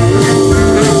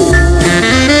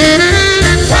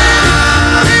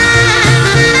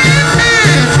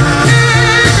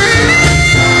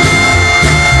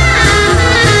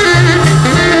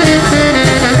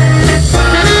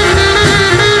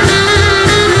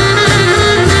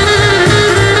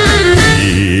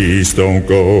 Please don't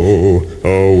go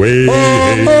away.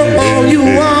 You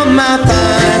are my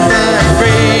fine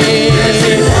friend.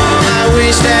 I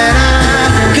wish that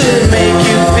I could make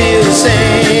you feel the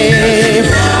same.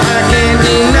 I can't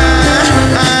deny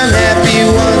I'm happy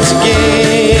once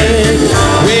again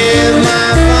with my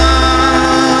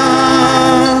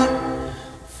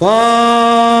fine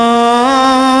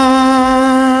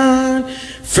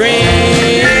friend.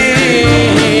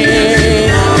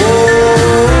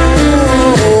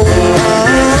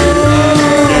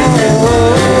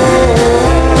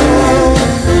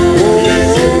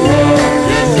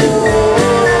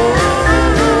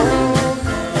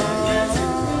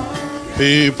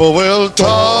 People will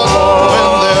talk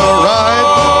when they're right.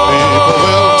 People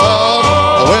will talk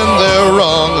when they're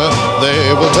wrong.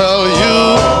 They will tell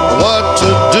you what to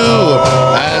do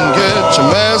and get you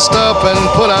messed up and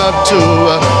put out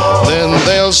too. Then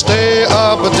they'll stay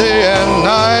up day and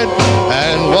night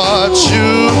and watch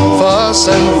you fuss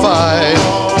and fight.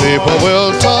 People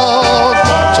will talk,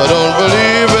 so don't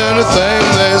believe anything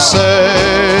they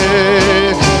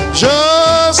say.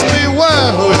 Just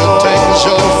beware who you take as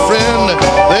your friend.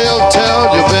 They'll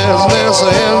tell you business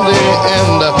in the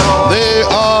end. They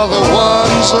are the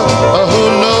ones who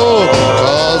know,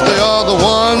 'cause they are the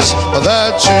ones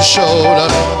that you showed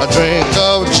a drink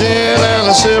of gin and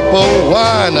a sip of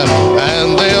wine,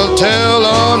 and they'll tell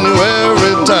on you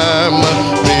every time.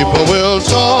 People will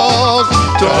talk,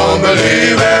 don't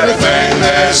believe anything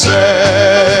they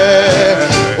say.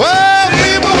 Well,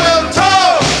 people will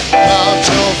talk about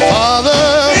your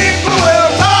father. People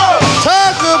will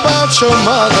talk about your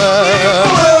mother.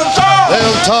 People will talk.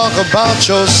 They'll talk about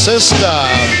your sister.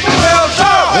 People will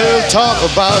talk. They'll talk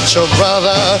about your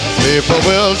brother. People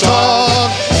will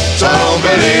talk. Don't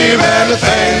believe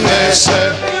anything they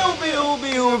say.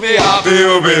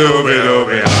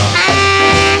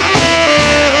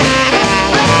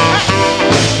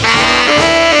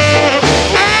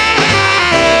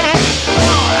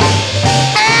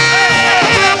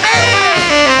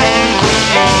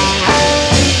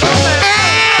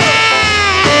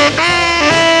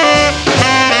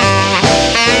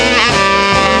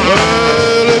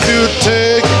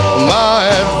 Take my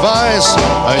advice,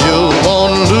 you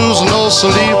won't lose no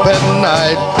sleep at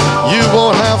night. You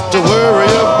won't have to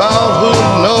worry about who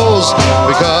knows,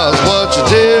 because what you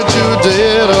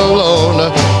did alone.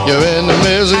 You're in the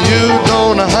misery, you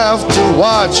don't have to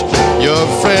watch your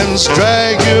friends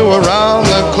drag you around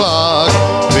the clock.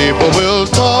 People will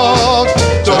talk,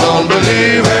 so don't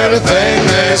believe anything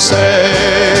they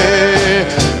say.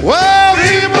 Well,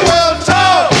 people will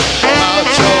talk about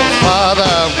your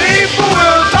father. People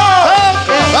will talk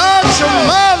about your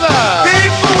mother.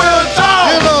 People will talk.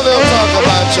 You know they'll talk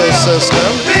about your sister.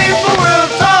 People will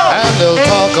talk. And they'll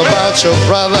talk about your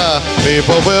brother.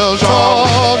 People will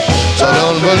talk, so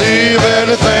don't believe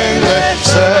anything they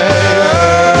say.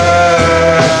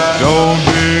 Don't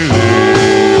believe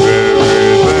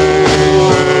everything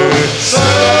they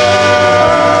say.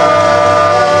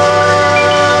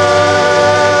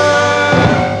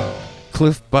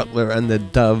 Cliff Butler and the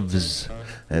Doves.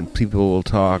 And People Will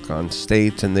Talk on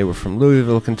States, and they were from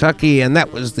Louisville, Kentucky, and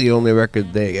that was the only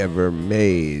record they ever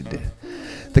made.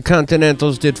 The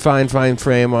Continentals did Fine Fine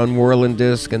Frame on Whirlin'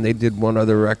 Disc, and they did one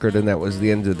other record, and that was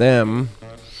the end of them.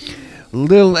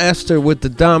 Lil Esther with the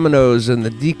Dominoes and the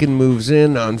Deacon Moves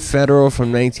In on Federal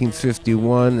from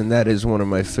 1951, and that is one of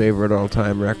my favorite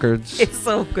all-time records. It's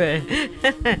so good.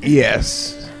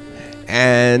 Yes.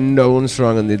 And Nolan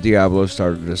Strong and the Diablos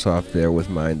started us off there with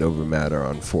Mind Over Matter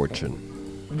on Fortune.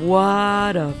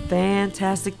 What a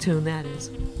fantastic tune that is.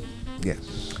 Yes.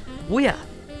 Oh, yeah.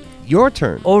 Your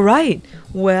turn. All right.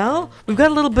 Well, we've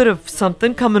got a little bit of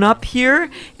something coming up here.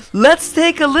 Let's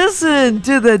take a listen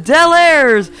to the Del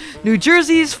Airs, New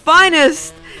Jersey's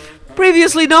finest,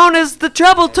 previously known as the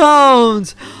Treble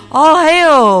Tones. All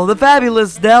hail the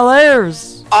fabulous Del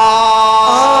Airs.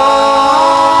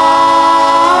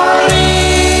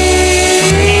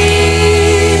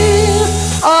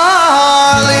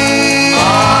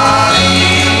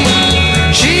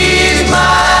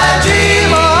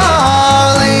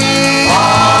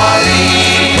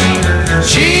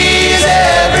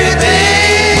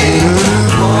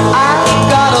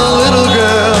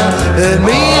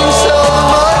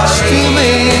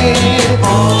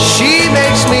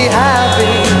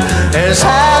 As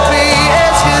happy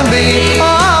as can be.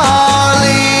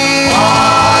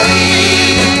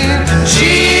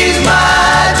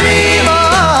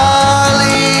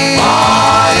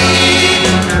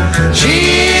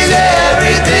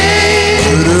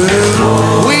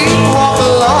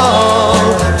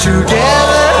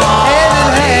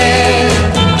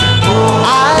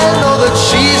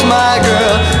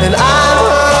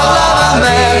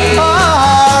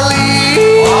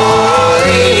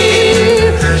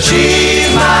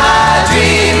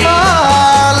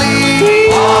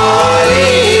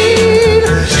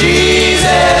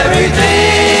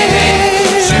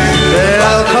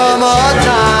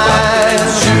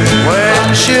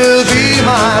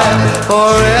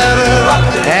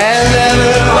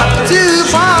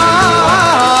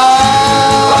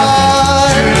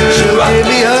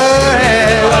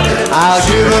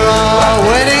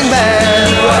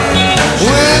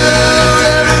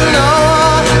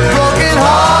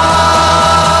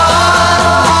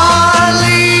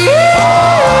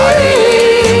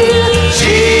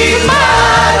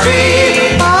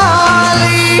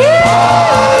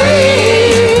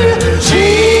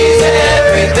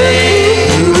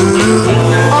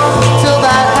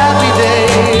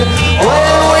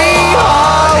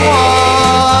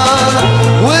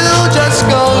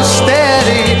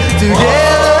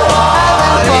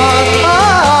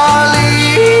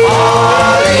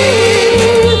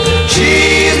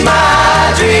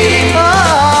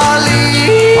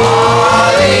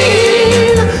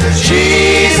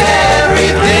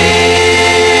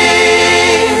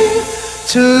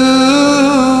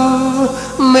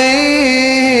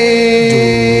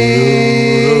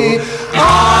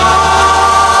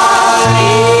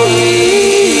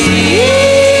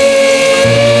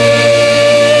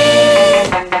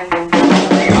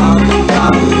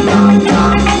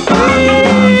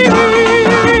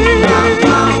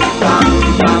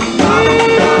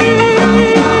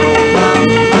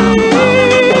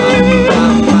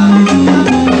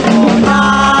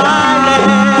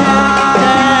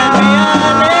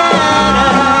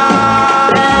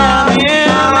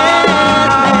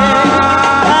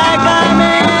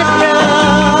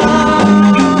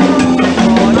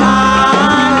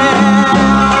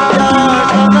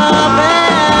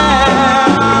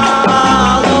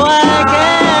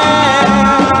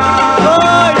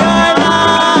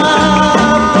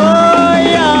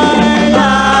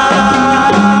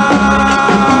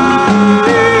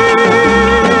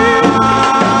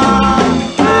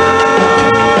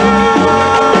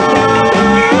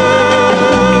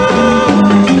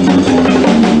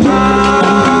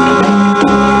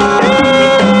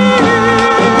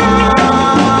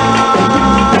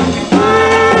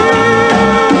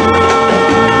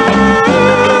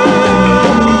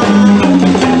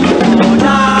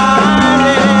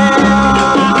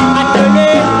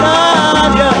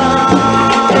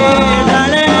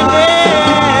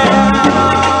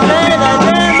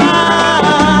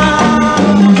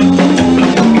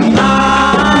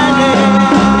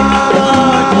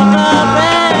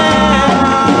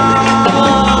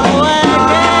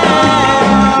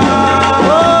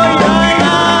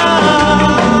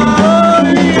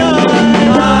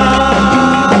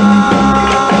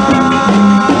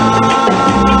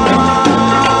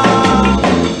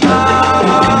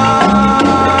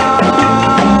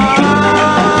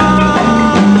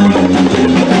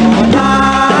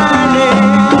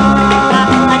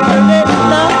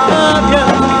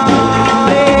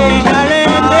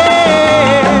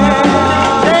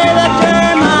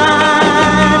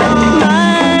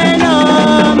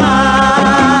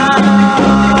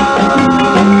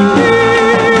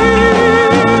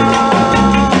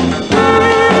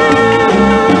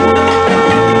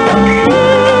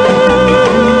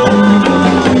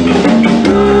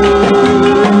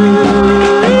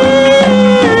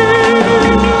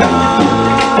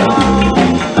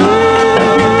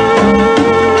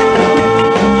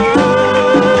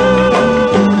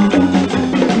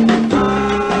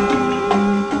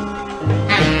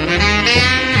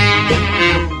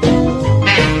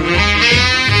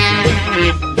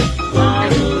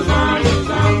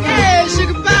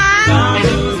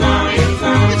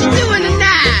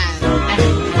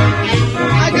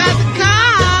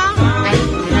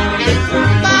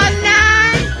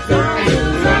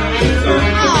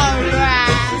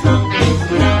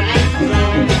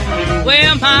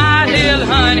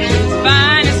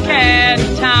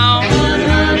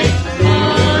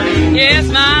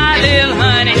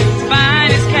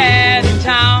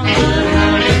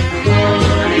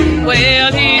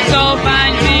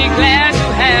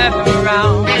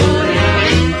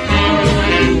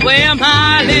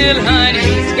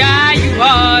 guy you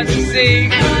ought to see.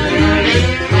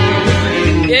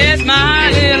 Yes, my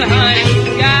little honey,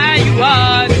 guy you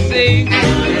ought to see.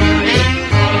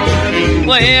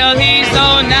 Well, he's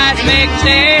so nice, make him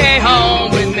stay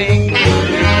home with me.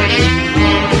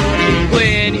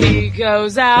 When he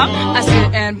goes out, I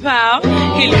sit and pout.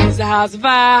 He leaves the house of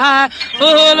fire,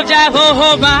 full of jive.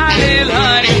 Oh, my little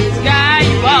honey, this guy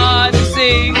you ought to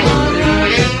see.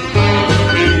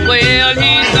 Well,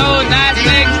 he's so nice,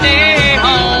 make him stay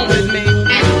home with me.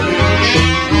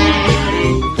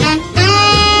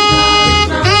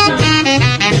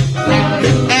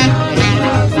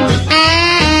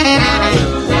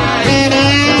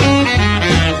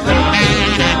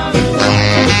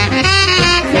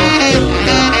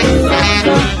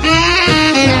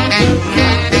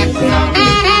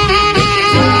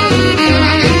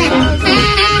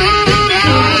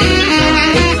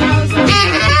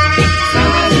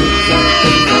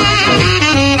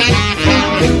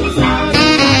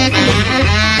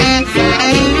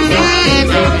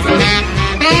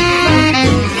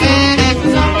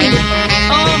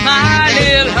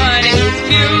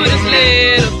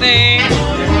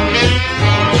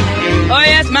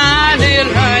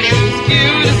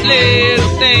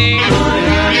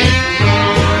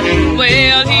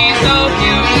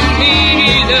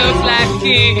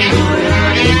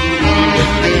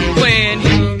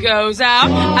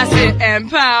 Out, I sit and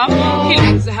pout. He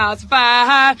leaves the house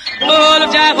fire, full of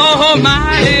jive. Oh,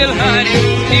 my little honey,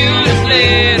 cutest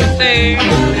little thing.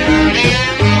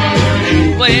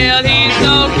 Well, he's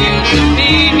so cute to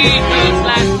me, he looks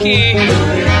like a king.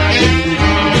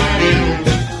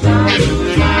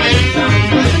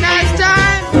 Next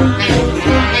time,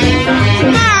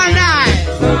 tomorrow night,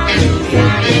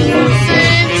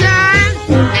 same time,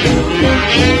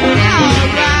 all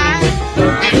right.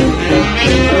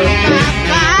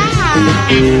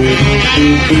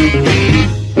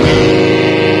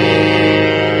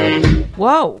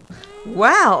 Whoa.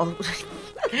 Wow.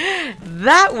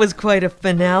 That was quite a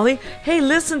finale. Hey,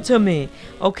 listen to me.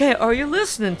 Okay, are you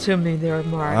listening to me there,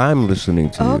 Mark? I'm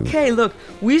listening to you. Okay, look,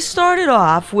 we started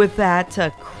off with that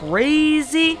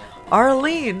crazy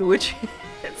Arlene, which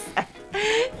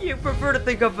you prefer to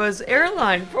think of as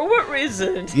airline. For what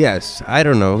reason? Yes, I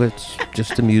don't know. It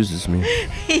just amuses me.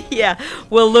 Yeah,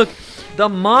 well, look, the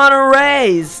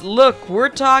Monterey's. Look, we're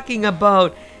talking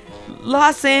about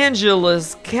Los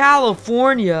Angeles,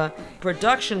 California.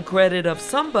 Production credit of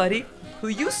somebody who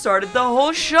you started the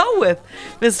whole show with,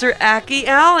 Mr. Aki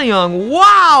Alliong.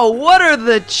 Wow, what are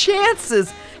the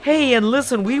chances? Hey, and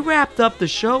listen, we wrapped up the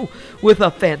show with a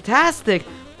fantastic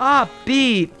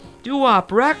upbeat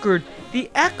doo-wop record, The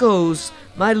Echoes,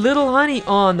 My Little Honey,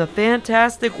 on the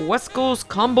fantastic West Coast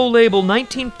Combo label,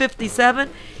 1957.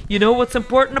 You know what's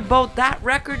important about that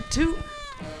record, too?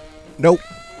 Nope.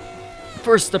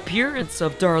 First appearance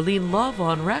of Darlene Love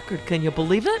on record. Can you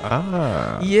believe it?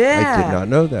 Ah. Yeah. I did not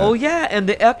know that. Oh, yeah. And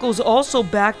the Echoes also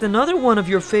backed another one of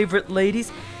your favorite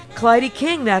ladies, Clyde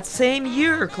King, that same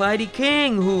year. Clyde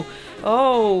King, who,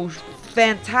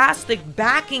 fantastic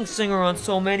backing singer on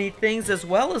so many things, as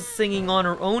well as singing on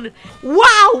her own.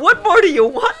 Wow. What more do you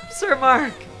want, Sir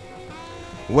Mark?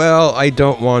 Well, I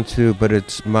don't want to, but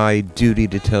it's my duty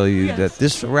to tell you that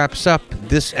this wraps up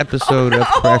this episode of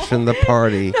Crashing the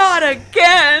Party. Not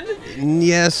again.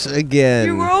 Yes, again.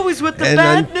 You were always with the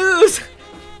bad news.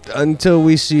 Until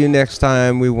we see you next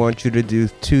time, we want you to do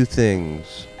two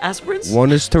things. Aspirins?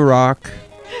 One is to rock,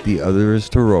 the other is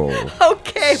to roll.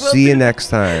 Okay. See you next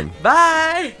time.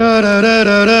 Bye.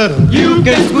 You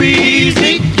can squeeze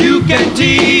me, you can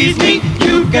tease me,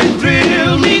 you can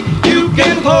thrill me, you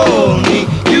can hold me,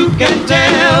 you can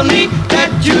tell me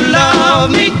that you love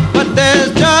me, but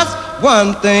there's just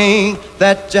one thing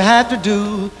that you have to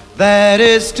do, that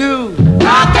is to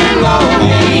rock and roll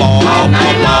me all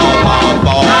night long,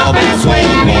 rock and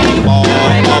swing me,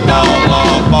 bring the dog,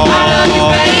 I love you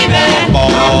baby,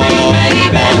 love me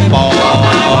baby, I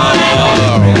wanna know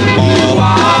you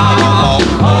are,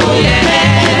 oh yeah,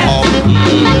 oh yeah,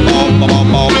 oh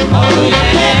baby, oh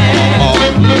yeah, yeah, oh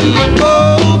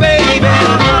baby,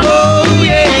 oh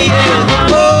yeah, yeah,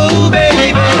 oh yeah,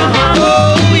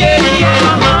 yeah,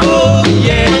 oh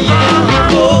yeah,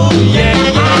 yeah, oh yeah,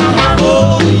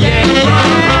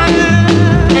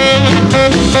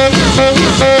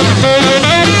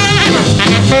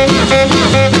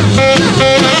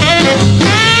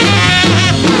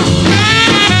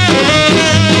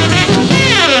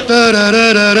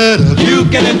 You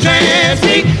can entrance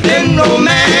me, then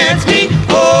romance me,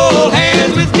 hold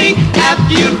hands with me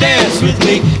after you dance with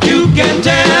me. You can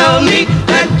tell me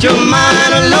that you're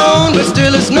mine alone, but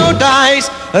still it's no dice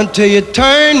until you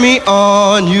turn me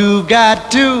on. You've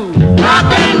got to rock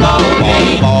and roll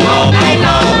me all night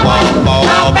long,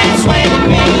 rock and swing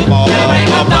me